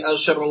الذي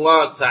أشار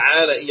الله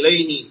تعالى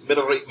إليه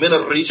من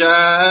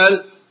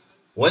الرجال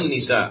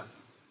والنساء،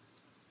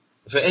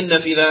 فإن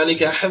في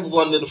ذلك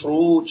حفظا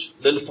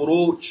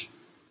للفروج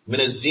من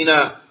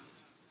الزنا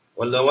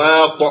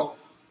واللواط،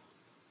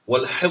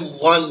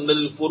 والحفظا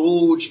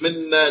للفروج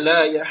مما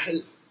لا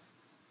يحل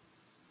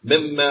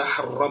مما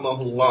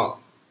حرمه الله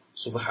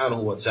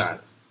subhanahu wa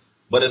ta'ala.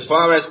 But as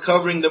far as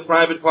covering the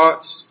private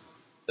parts,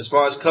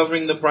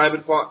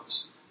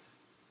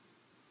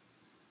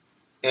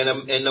 and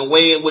the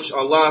way in which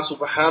Allah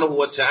subhanahu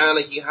wa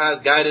ta'ala, He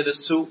has guided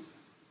us to,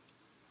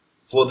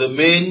 for the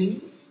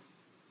men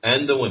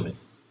and the women,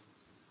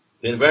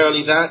 then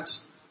verily that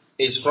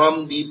is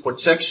from the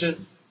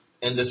protection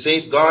and the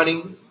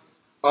safeguarding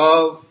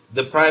of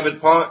the private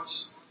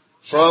parts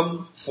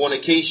from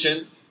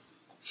fornication,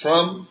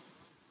 from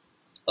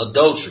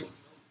adultery,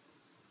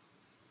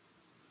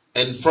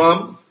 and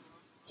from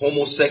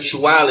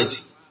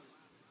homosexuality.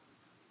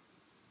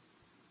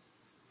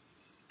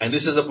 And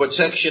this is a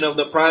protection of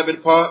the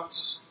private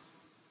parts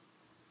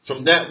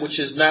from that which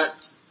is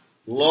not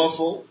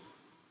lawful,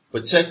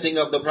 protecting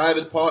of the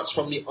private parts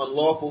from the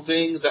unlawful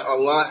things that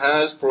Allah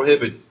has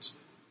prohibited.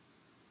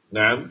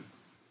 Naam.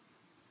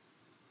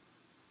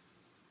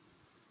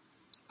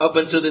 Up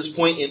until this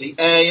point in the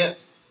ayah,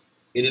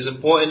 it is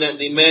important that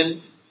the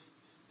men,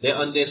 they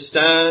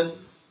understand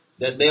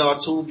that they are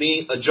to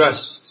be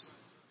addressed.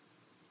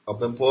 Up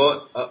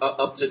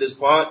to this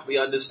part, we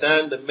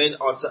understand the men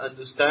are to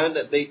understand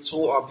that they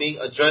too are being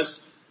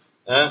addressed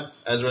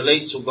as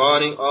relates to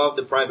guarding of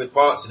the private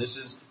parts. And this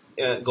is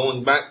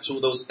going back to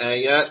those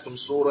ayat from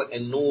Surah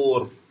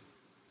An-Nur.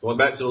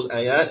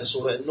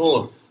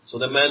 So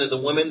the men and the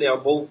women, they are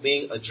both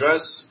being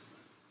addressed,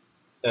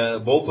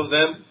 both of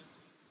them,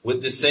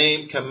 with the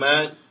same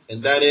command,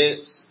 and that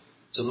is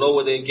to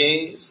lower their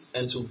gaze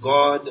and to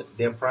guard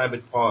their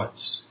private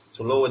parts.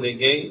 To lower their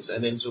gaze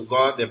and then to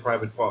guard their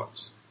private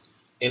parts.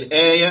 In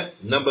ayah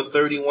number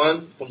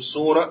 31 from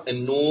Surah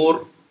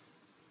An-Nur,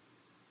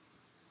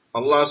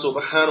 Allah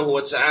subhanahu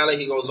wa ta'ala,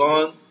 He goes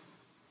on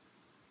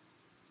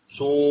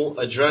to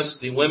address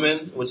the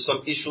women with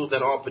some issues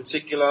that are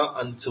particular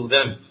unto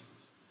them.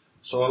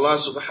 So Allah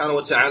subhanahu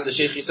wa ta'ala, the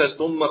Shaykh, he says,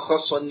 ثُمَّ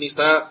خَصَّ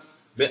النِّسَاءِ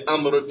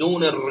بِأَمْرِ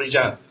دُونَ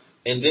الرِّجَالِ.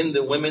 And then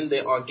the women, they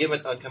are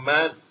given a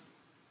command,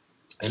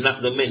 and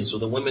not the men. So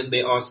the women,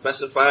 they are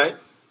specified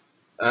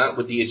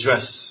with the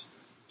address.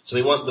 So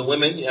we want the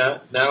women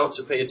now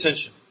to pay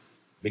attention.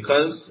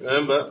 Because,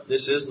 remember,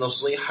 this is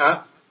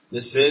nasiha,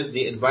 this is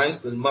the advice,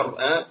 the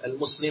mar'a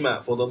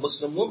al-muslima, for the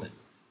Muslim woman.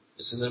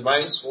 This is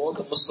advice for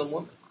the Muslim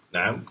woman.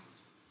 Naam.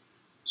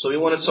 So we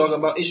want to talk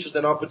about issues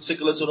that are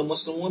particular to the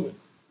Muslim woman.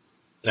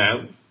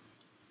 Naam.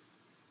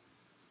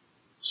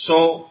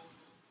 So,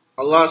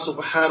 Allah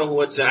subhanahu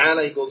wa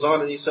ta'ala, He goes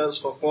on and He says,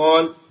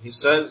 فَقَالْ, He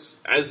says,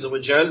 عز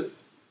وجل,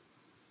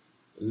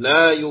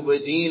 لا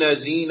يبدين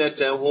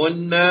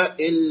زينتهن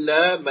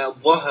إلا ما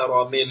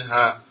ظهر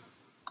منها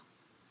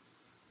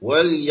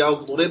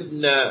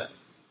وليضربن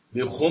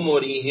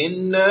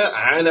بخمرهن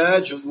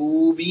على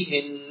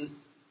جيوبهن.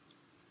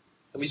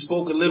 And we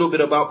spoke a little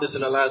bit about this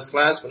in the last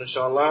class, but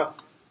inshallah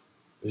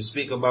we'll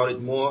speak about it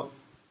more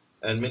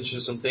and mention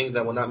some things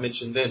that were not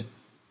mentioned then.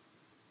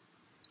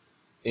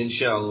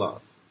 Inshallah.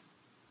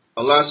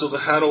 Allah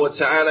subhanahu wa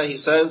ta'ala, He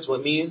says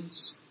what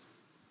means.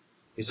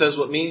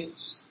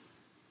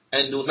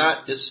 And do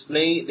not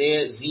display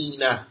their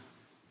zina.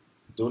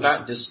 Do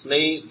not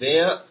display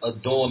their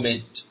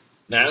adornment.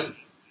 Now,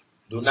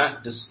 do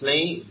not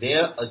display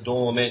their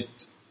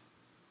adornment.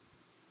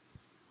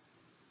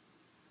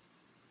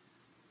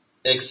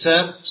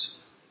 Except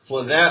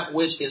for that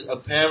which is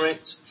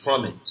apparent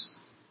from it.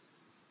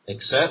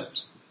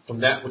 Except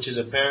from that which is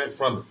apparent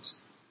from it.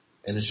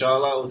 And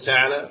inshallah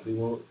ta'ala,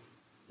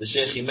 the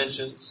Shaykh he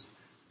mentions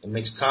and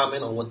makes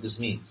comment on what this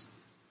means.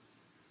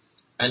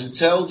 And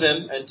tell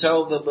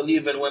the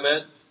believing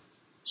women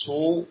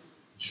to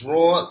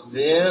draw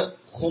their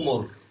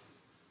khumur,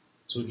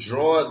 to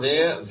draw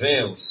their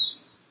veils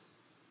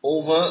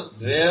over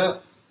their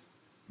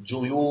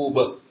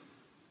juyub,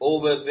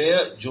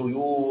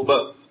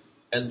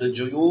 and the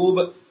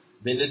juyub,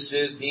 then this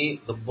is the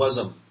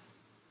bosom,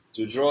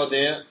 to draw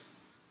their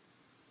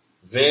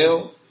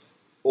veil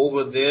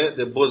over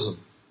the bosom.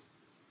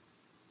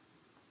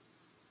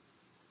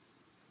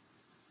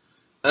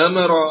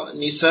 Amara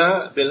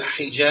nisa bil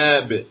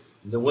hijab,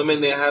 the women,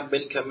 they have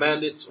been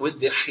commanded with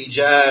the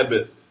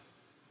hijab.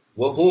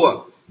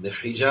 Wahuwa, the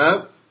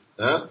hijab,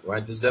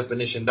 write this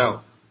definition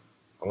down.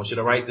 I want you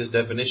to write this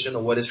definition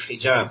of what is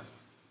hijab.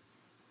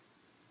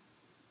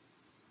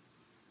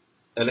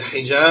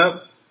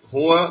 Al-hijab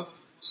huwa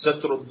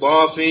satru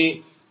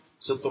al-dafi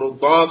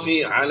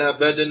ala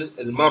badan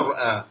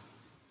al-mar'a.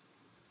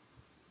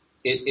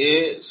 It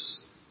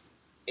is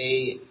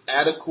a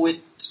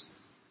adequate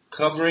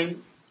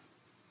covering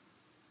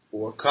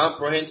or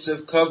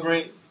comprehensive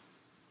covering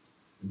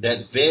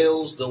that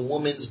veils the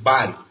woman's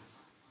body.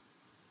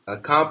 A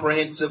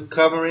comprehensive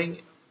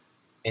covering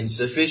and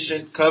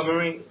sufficient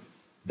covering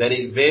that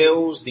it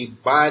veils the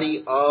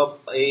body of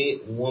a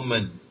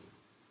woman.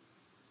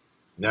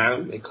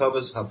 Now, it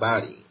covers her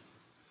body.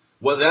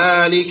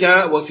 وَذَلِكَ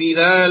وَفِي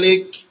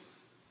ذَلِكَ.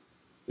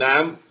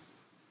 Now,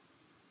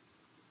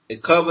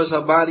 it covers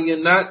her body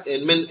and that,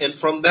 and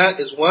from that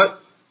is what?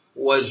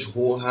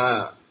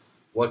 وَجْهُهَا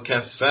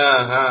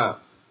وَكَفَّاهَا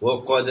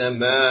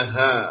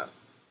وَقَدَمَاهَا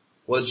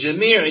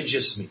وَجَمِيعِ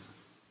جِسْمِ.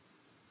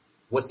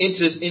 What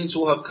enters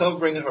into her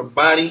covering her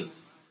body,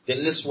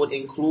 then this would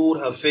include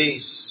her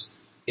face,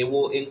 it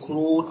will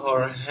include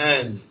her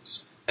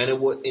hands, and it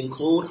will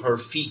include her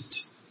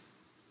feet.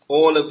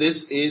 All of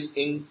this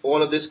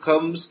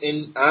comes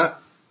in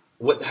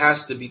what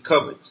has to be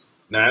covered.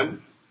 Naam.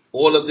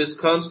 All of this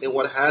comes in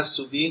what has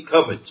to be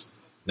covered.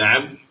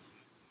 Naam.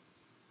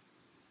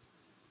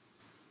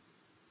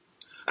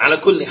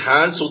 Ala kulli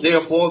hal, so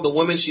therefore the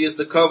woman, she is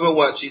to cover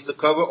what? She is to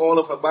cover all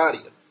of her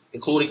body,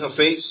 including her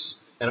face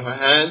and her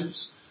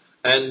hands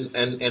and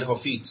her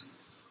feet.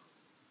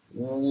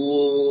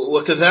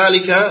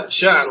 وَكَذَلِكَ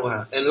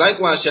شَعْرُهَا, and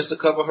likewise she has to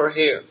cover her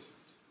hair.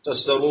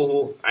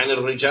 تَسْتَرُوهُ عَنِ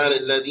الرِّجَالِ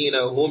الَّذِينَ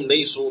هُمْ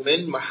لَيْسُوا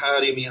مِنْ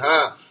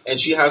مَحَارِمِهَا, and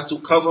she has to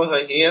cover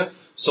her hair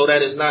so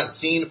that it's not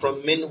seen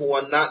from men who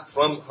are not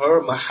from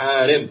her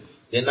maharim.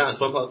 They're not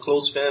from her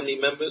close family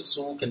members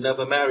who can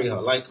never marry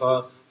her, like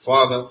her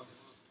father,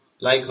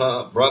 like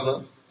her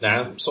brother,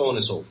 so on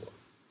and so forth.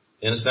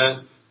 You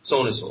understand? So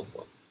on and so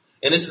forth.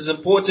 And this is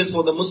important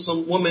for the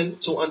Muslim woman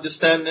to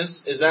understand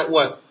this, is that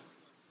what?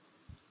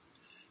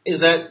 Is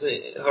that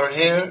her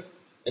hair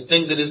and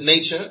things of this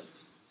nature,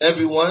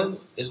 everyone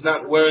is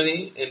not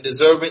worthy and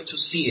deserving to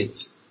see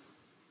it.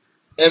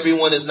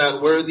 Everyone is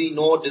not worthy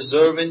nor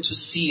deserving to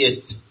see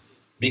it,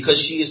 because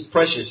she is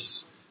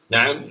precious.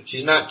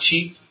 She's not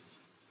cheap.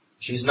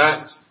 She's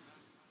not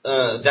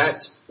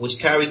that which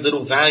carries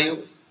little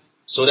value,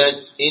 so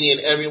that any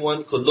and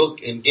everyone could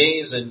look and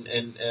gaze and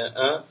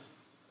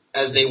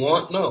as they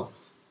want. No.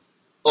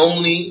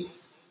 Only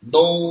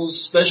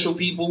those special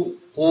people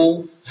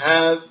who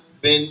have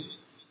been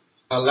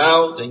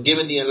allowed and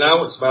given the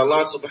allowance by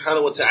Allah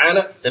subhanahu wa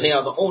ta'ala, then they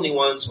are the only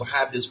ones who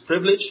have this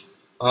privilege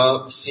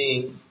of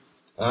seeing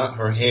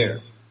her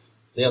hair.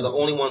 They are the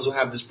only ones who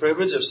have this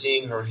privilege of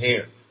seeing her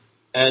hair.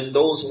 And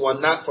those who are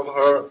not from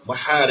her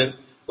maharim,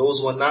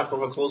 those who are not from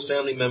her close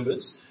family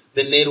members,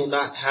 then they do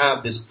not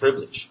have this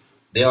privilege.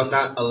 They are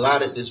not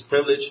allotted this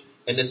privilege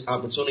and this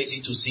opportunity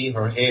to see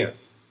her hair.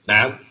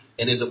 Now,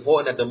 and it's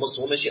important that the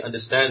Muslim woman, she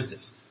understands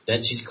this,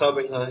 that she's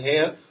covering her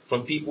hair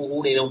from people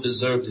who they don't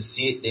deserve to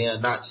see it. They are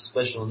not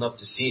special enough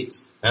to see it,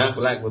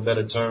 for lack of a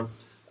better term,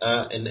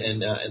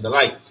 and the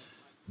like.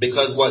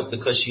 Because what?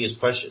 Because she is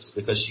precious,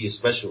 because she is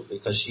special,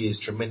 because she is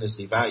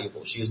tremendously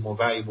valuable. She is more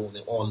valuable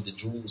than all of the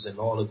jewels and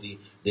all of the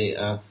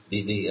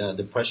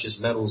precious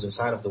metals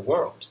inside of the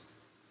world.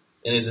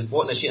 And it's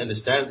important that she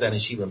understands that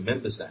and she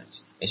remembers that.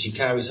 And she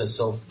carries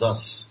herself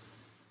thus.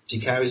 She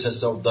carries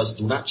herself thus.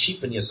 Do not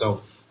cheapen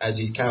yourself as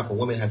these Kafir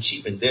women have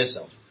cheapened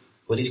themselves.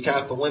 But these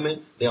Kafir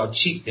women, they are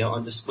cheap. They are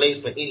on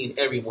display for any and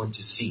everyone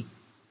to see.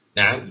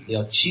 Now, they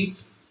are cheap.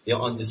 They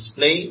are on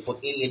display for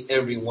any and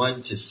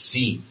everyone to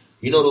see.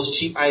 You know those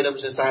cheap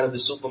items inside of the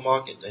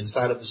supermarket,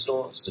 inside of the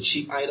stores? The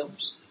cheap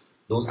items?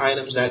 Those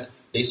items that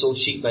they so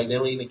cheap, like they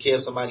don't even care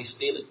if somebody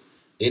steal it.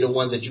 They're the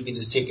ones that you can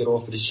just take it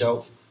off of the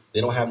shelf. They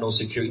don't have no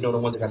security. You know the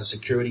ones that got the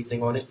security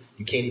thing on it?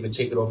 You can't even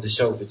take it off the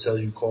shelf. It tells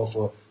you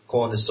call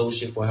an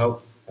associate for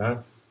help.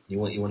 You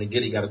want to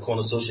get it, you got to call an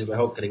associate for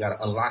help because they got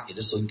to unlock it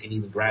just so you can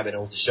even grab it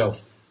off the shelf.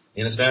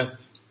 You understand?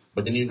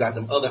 But then you got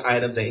them other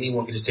items that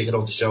anyone can just take it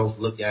off the shelf,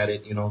 look at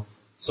it,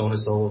 so on and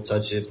so,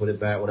 touch it, put it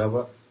back,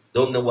 whatever.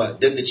 Don't know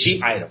what. Then the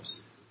cheap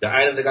items. The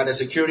items that got the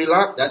security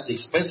lock, that's the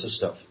expensive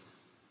stuff.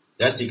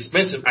 That's the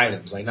expensive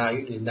items. Like, nah,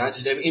 not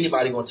just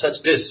anybody gonna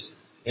touch this.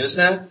 You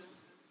understand?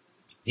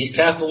 These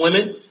Kafir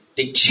women,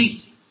 they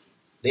cheat.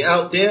 They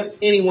out there.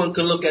 Anyone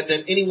can look at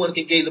them. Anyone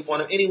can gaze upon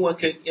them. Anyone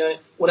can,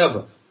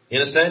 whatever. You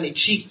understand? They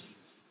cheat.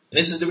 And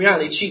this is the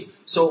reality. They cheat.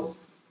 So,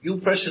 you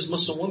precious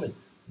Muslim women,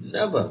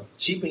 never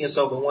cheapen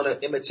yourself and want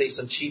to imitate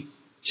some cheap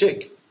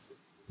chick.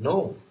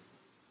 No.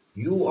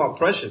 You are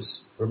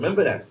precious.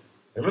 Remember that.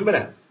 Remember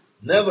that.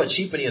 Never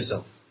cheapen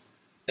yourself.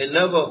 And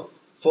never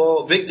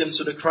fall victim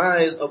to the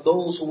cries of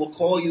those who will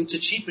call you to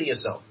cheapen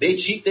yourself. They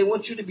cheat. They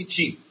want you to be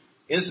cheap.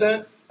 You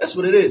understand? That's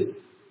what it is.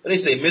 When they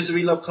say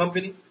misery love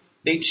company,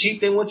 they cheap.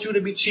 They want you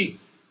to be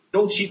cheap.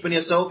 Don't cheapen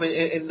yourself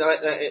and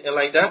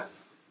like that.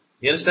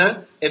 You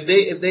understand?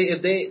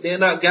 They're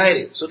not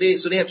guided. So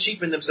they have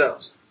cheapened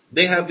themselves.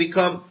 They have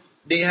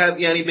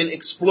been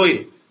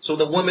exploited. So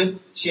the woman,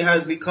 she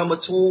has become a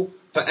tool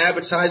for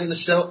advertising to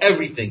sell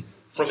everything.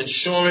 From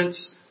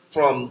insurance,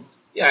 from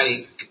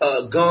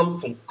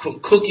gum, from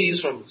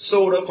cookies, from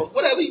soda, from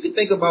whatever you can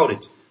think about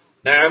it.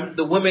 Now,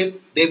 the women,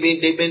 they've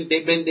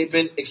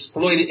been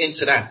exploited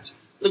into that.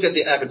 Look at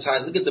the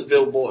advertising, look at the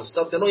billboard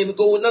stuff. They don't even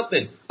go with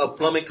nothing. A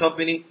plumbing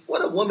company.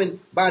 What a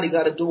woman body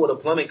got to do with a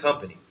plumbing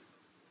company?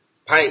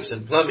 Pipes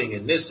and plumbing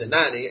and this and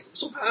that.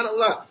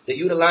 SubhanAllah. They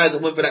utilize a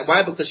woman for that.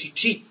 Why? Because she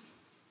cheap.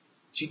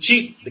 She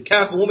cheap. The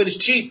Kafir woman is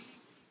cheap.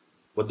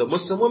 But the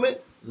Muslim woman,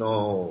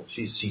 no,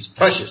 she's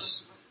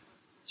precious.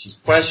 She's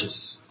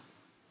precious.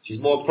 She's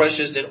more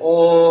precious than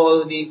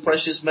all the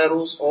precious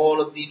metals,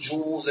 all of the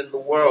jewels in the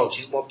world.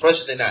 She's more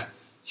precious than that.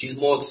 She's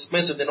more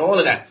expensive than all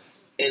of that.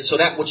 And so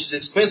that which is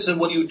expensive,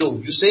 what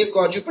do? You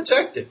safeguard, you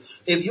protect it.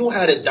 If you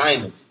had a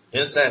diamond, you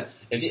understand?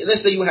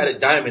 Let's say you had a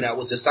diamond that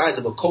was the size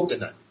of a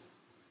coconut.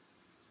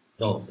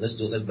 No, let's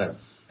better.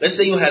 Let's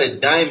say you had a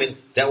diamond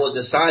that was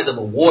the size of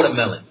a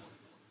watermelon.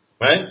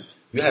 Right?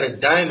 You had a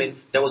diamond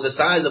that was the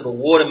size of a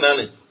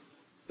watermelon.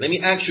 Let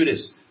me ask you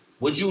this.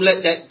 Would you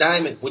let that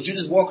diamond, would you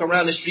just walk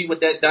around the street with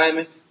that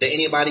diamond that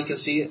anybody can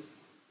see it?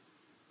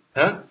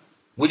 Huh?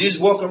 Would you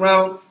just walk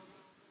around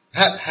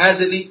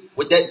haphazardly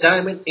with that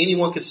diamond?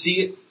 Anyone could see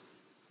it.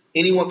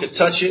 Anyone could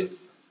touch it.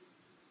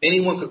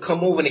 Anyone could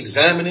come over and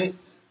examine it.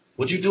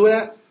 Would you do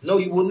that? No,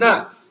 you would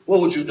not.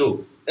 What would you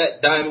do?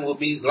 That diamond would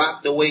be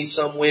locked away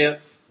somewhere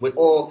with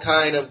all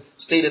kind of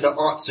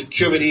state-of-the-art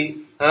security,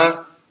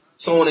 huh?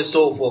 So on and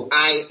so forth.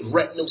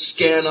 Retinal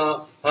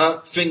scanner,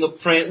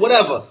 fingerprint,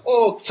 whatever.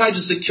 All types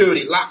of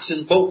security, locks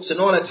and bolts and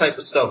all that type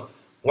of stuff.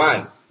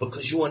 Why?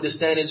 Because you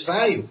understand its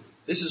value.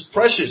 This is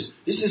precious.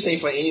 This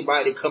ain't for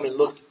anybody to come and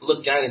look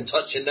at and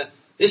touch and that.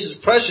 This is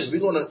precious. We're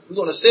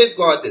gonna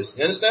safeguard this.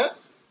 You understand?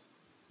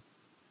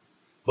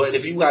 But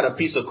if you got a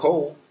piece of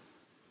coal,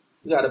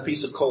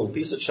 piece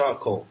of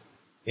charcoal.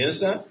 You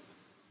understand?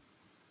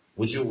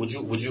 Would you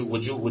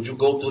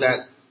go through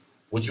that?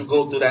 Would you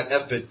go through that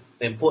effort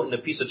and putting a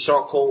piece of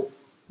charcoal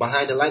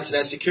behind the likes of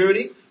that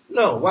security?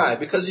 No. Why?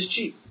 Because it's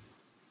cheap.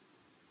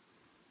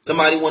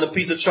 Somebody want a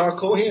piece of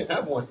charcoal? Here,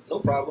 have one. No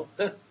problem.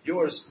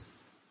 Yours.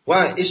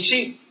 Why? It's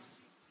cheap.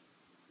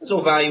 There's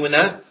no value in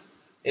that.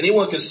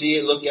 Anyone can see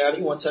it, look at it.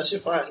 You want to touch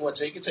it? Fine. You want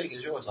to take it? Take it.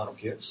 It's yours. I don't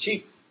care. It's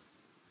cheap.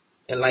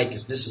 And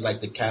this is like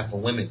the Kafir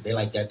women. They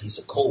like that piece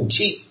of coal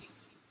cheap.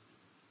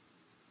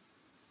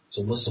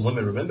 So Muslim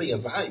women, remember your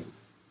value.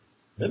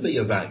 Remember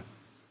your value.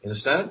 You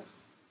understand?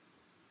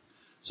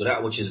 So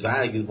that which is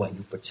valued, what?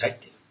 You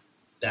protect it.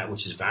 That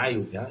which is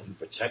valued, you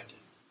protect it.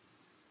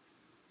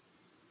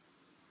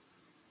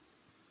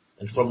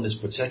 And from this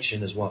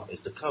protection is what?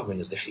 Is the covering,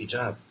 is the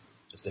hijab.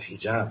 It's the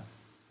hijab.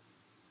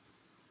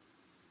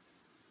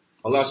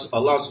 Allah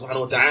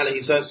subhanahu wa ta'ala,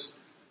 He says,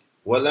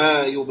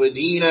 وَلَا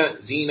يُبْدِينَ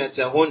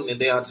زِينَتَهُنَّ, and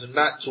they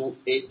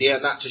are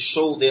not to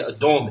show their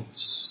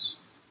adornments.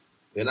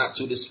 They're not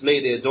to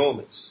display their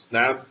adornments.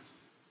 Now,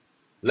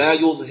 لَا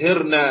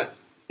يُظْهِرْنَ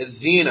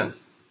الزِّينَةِ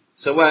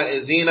سواء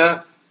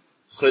زينة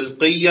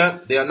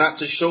خلقية, they are not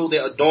to show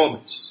their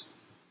adornments.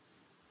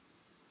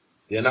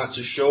 They are not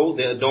to show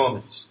their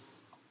adornments.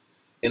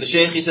 And the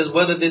Shaykh, he says,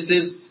 whether this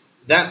is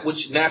that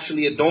which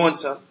naturally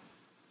adorns her,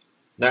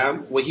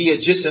 نعم, وهي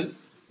جسم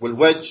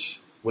والوجه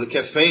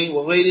والكفين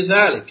وغير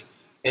ذلك,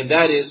 and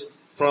that is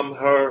from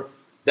her,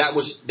 that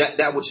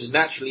which is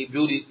naturally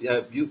beauty,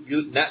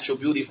 natural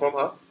beauty from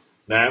her,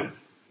 نعم,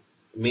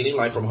 meaning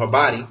like from her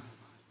body,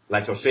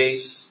 like her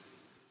face,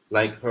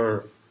 like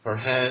her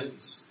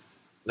hands,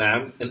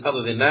 نعم, and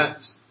other than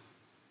that.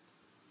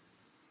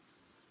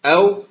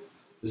 أو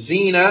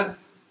زينة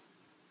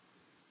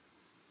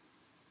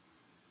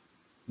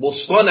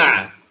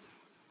مصطنعة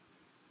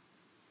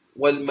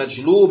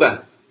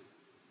والمجلوبة,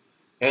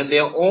 and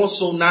they're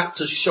also not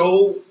to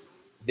show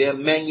their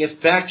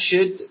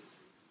manufactured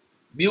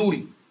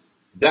beauty,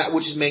 that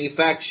which is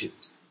manufactured,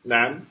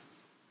 نعم,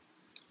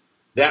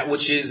 that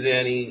which is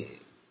I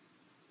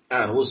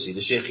don't know, we'll see.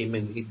 The Shaykh,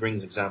 he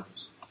brings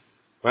examples,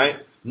 right?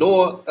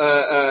 Nor,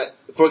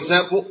 for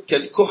example,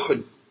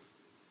 كالكحل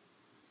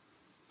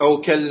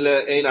أو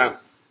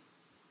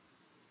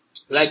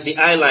like the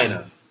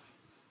eyeliner,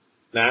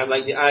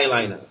 like the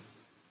eyeliner,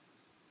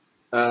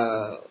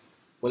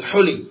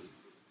 والحلي,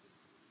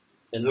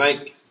 and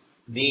like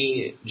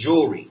the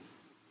jewelry.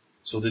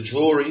 So the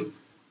jewelry,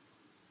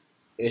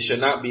 it should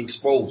not be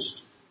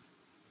exposed.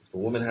 If a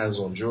woman has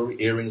on jewelry,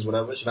 earrings,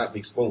 whatever, it should not be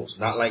exposed.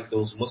 Not like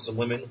those Muslim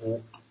women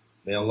who,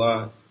 may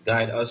Allah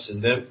guide us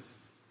and them,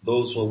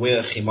 those who wear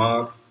a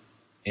khimar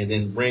and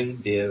then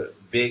bring their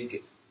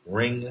big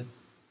ring,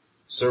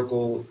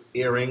 circle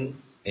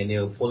earring, and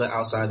they'll pull it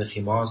outside the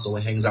khimar so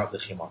it hangs out the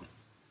khimar.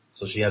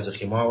 So she has a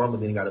khimar on,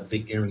 but then got a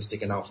big earring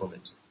sticking out from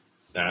it.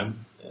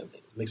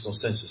 It makes no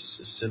sense.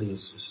 It's silly.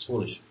 It's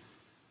foolish.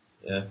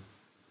 Yeah.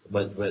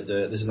 But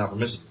this is not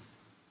permissible.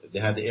 If they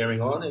have the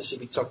earring on, it should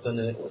be tucked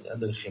under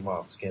the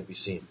khimar. It can't be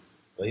seen.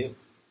 But yeah.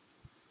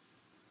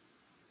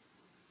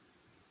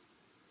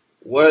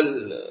 Well,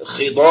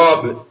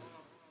 khidab,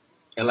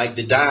 and like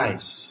the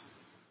dyes.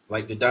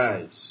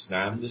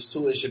 This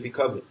too, it should be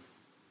covered.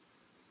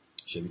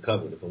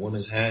 If a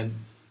woman's hand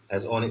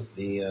has on it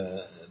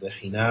the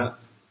hina,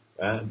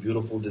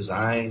 beautiful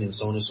design and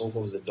so on and so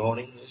forth, is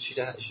adorning, she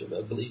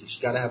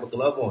gotta have a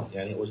glove on.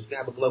 Or she can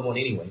have a glove on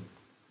anyway.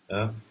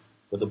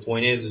 But the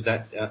point is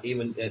that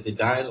even the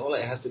dyes, all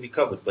that has to be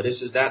covered. But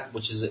this is that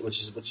which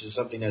is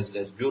something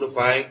that's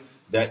beautifying,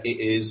 that it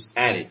is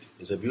added.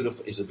 It's a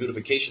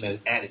beautification that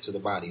is added to the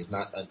body. It's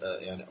not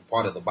a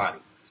part of the body,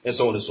 and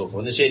so on and so forth.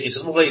 And the Shaykh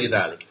says,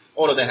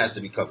 all of that has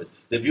to be covered.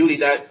 The beauty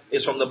that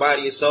is from the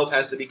body itself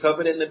has to be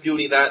covered, and the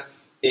beauty that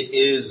it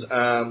is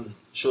the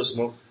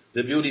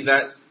beauty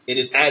that it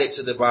is added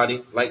to the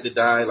body, like the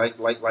dye, like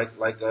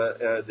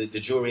the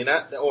jewelry, and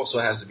that also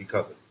has to be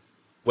covered.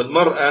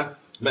 والمرأة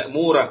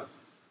مأمورة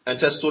أن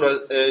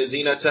تستر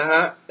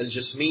زينتها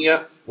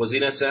الجسمية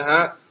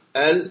وزينتها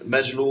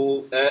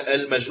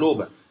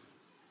المجلوبة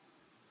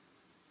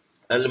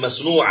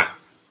المصنوعة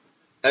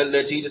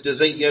التي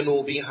تتزين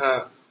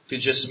بها في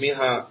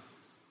جسمها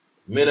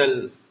من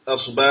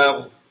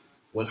الأصباغ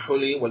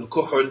والحلي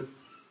والكحل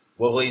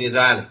وغير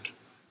ذلك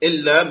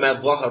إلا ما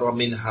ظهر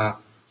منها.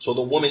 So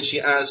the woman, she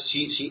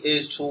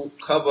is to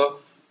cover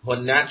her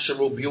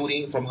natural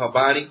beauty from her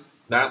body,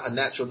 not a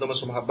natural illness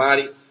from her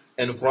body,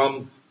 and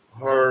from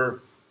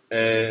her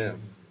and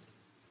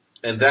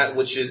that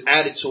which is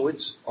added to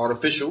it,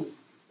 artificial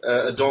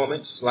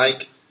adornments,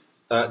 like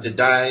the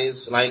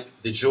dyes, like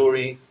the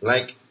jewelry,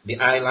 like the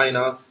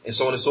eyeliner, and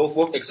so on and so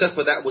forth, except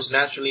for that which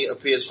naturally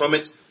appears from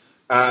it.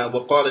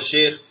 وقال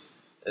الشيخ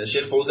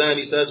فوزان,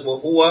 he says,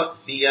 وهو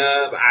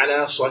ثياب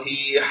على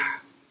صحيح.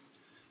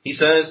 He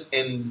says,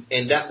 and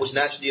that which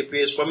naturally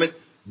appears from it,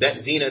 that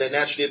zina that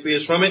naturally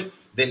appears from it,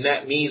 then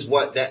that means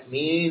what? That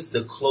means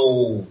the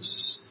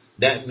clothes.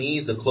 That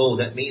means the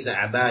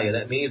abaya.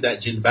 That means that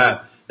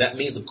jilbab. That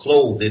means the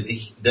clothes, the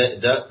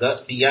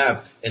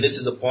thiyab. And this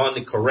is upon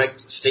the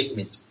correct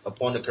statement.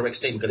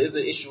 Because there's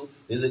an issue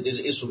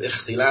of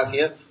ikhtilaf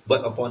here,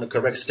 but upon the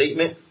correct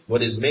statement,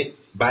 what is meant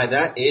by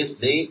that is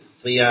the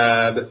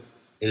thiyab.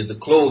 Is the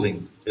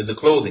clothing.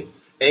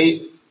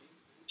 A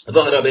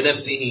ظهر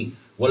بنفسه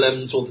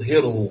ولم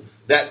تظهره.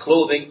 That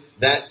clothing,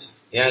 that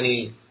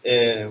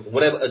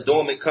whatever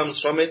adornment comes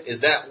from it,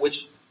 is that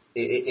which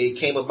it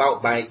came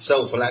about by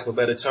itself, for lack of a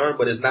better term,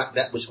 but is not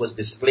that which was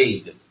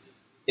displayed.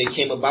 It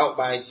came about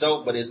by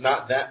itself, but is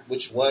not that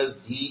which was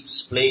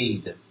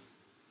displayed.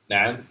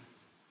 Now,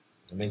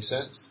 that makes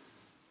sense?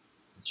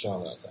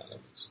 Inshallah ta'ala,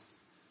 that makes sense.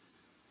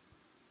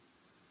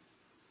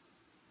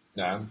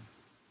 Now,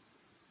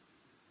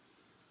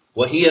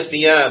 وهي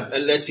الثياب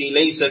التي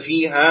ليس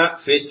فيها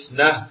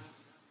فتنة.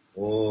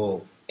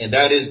 And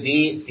that is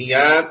the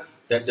thiyab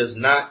that does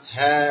not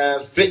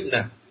have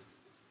fitna.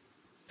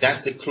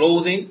 That's the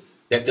clothing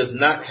that does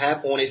not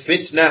have on it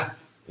fitna.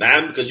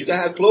 Because you can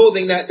have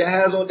clothing that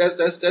has on,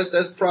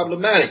 that's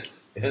problematic.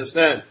 You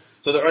understand?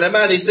 So the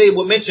ulama, they say,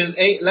 what mentions,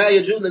 لا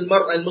يجوز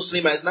للمرأة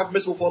المسلمة, it's not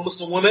permissible for a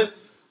Muslim woman,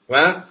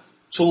 right,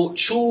 to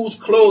choose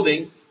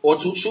clothing or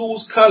to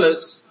choose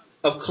colors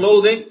of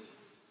clothing,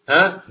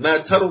 ما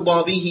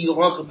ترضى به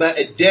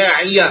رغبة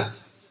الداعية,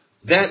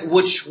 that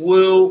which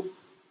will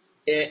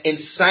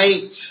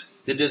incite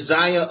the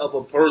desire of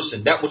a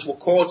person, that which will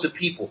call to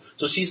people.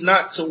 So she's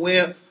not to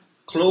wear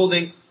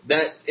clothing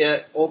that,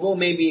 although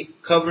maybe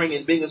covering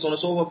and big and so on and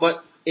so forth,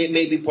 but it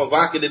may be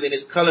provocative in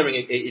its coloring.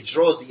 It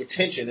draws the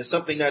attention. It's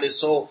something that is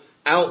so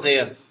out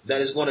there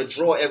that is going to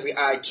draw every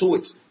eye to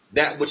it.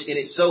 That which in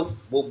itself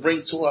will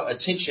bring to her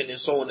attention and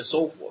so on and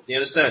so forth. You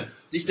understand?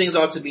 These things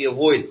are to be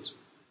avoided.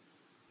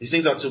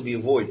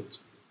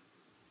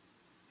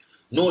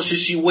 Nor should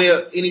she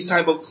wear any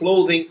type of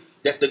clothing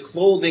that the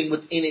clothing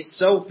within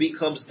itself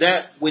becomes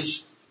that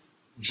which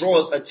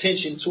draws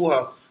attention to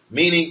her.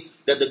 Meaning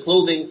that the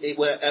clothing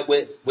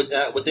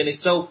within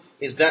itself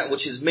is that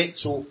which is meant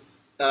to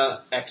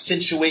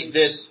accentuate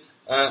this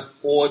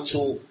or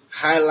to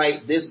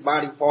highlight this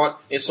body part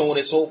and so on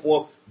and so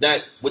forth,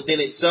 that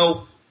within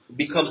itself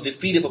becomes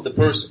defeative of the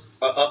person,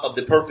 of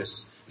the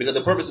purpose. Because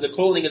the purpose of the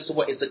clothing is to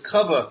what? Is to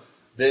cover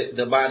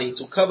the body,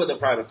 to cover the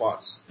private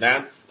parts.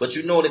 Now, but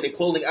you know that the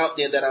clothing out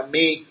there that are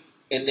made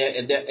and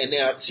they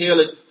are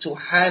tailored to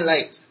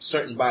highlight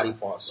certain body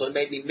parts. So it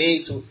may be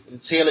made to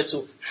and tailored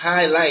to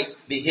highlight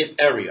the hip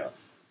area,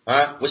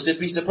 which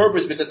defeats the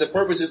purpose, because the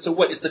purpose is to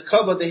what? Is to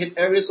cover the hip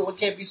area so it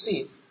can't be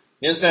seen.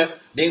 You understand?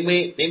 They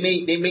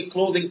make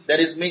clothing that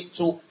is made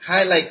to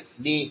highlight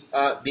the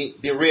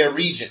rear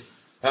region.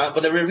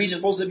 But the rear region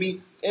is supposed to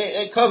be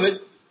covered.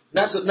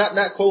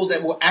 Not clothes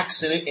that will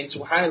accent it and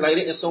to highlight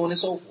it and so on and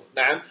so forth.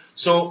 Now,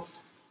 so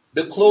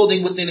the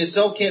clothing within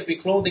itself can't be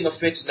clothing of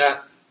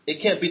fitna. It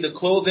can't be the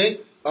clothing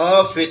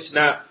of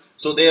fitna.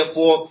 So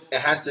therefore, it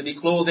has to be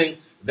clothing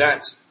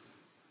that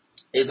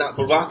is not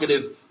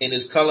provocative in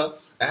its color.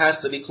 It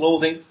has to be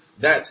clothing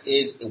that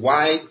is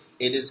wide.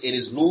 It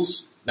is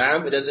loose.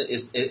 Now,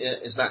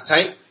 it's not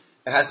tight.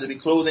 It has to be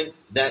clothing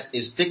that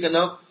is thick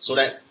enough so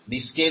that the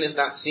skin is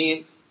not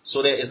seen,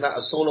 so that it's not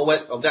a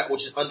silhouette of that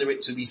which is under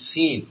it to be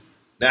seen.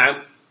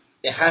 Now,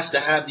 it has to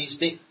have these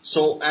things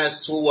so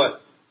as to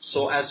what?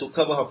 So as to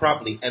cover her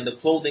properly. And the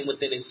clothing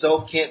within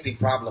itself can't be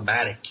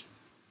problematic.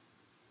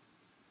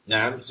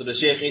 Now, so the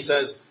Shaykh, he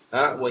says,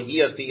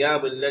 وَهِيَ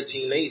ثِيَابٌ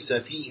الَّتِي لَيْسَ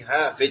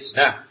فِيهَا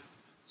فِتْنَةٌ.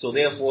 So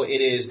therefore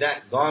it is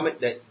that garment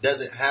that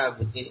doesn't have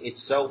within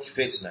itself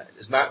fitna.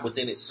 It's not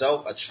within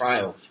itself a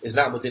trial. It's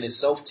not within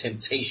itself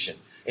temptation.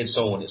 And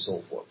so on and so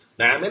forth.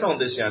 Now, I mean on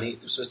this, yani,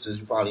 sisters,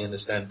 you probably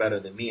understand better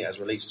than me as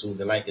relates to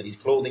the like of these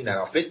clothing that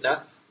are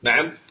fitna.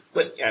 Now,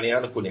 but yani,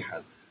 ala kulli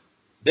hal.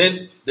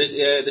 Then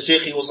the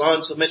Shaykh goes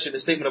on to mention the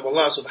statement of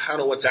Allah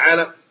subhanahu wa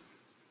ta'ala,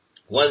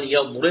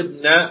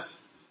 وَلْيَضْرِبْنَا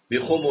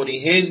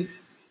بِخُمُرِهِنْ,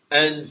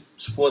 and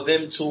for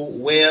them to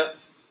wear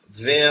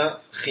their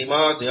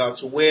khimar, they are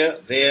to wear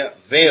their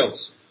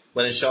veils.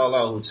 But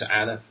inshallah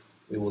ta'ala,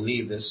 we will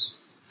leave this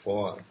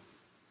for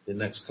the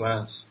next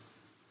class.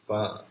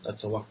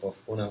 فنتوقف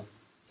هنا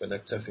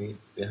فنكتفي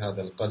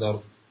بهذا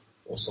القدر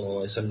وصلى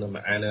الله وسلم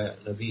على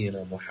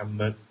نبينا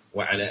محمد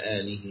وعلى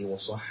آله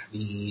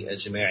وصحبه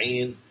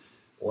أجمعين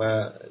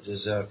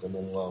وجزاكم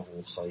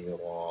الله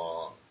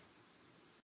خيرا.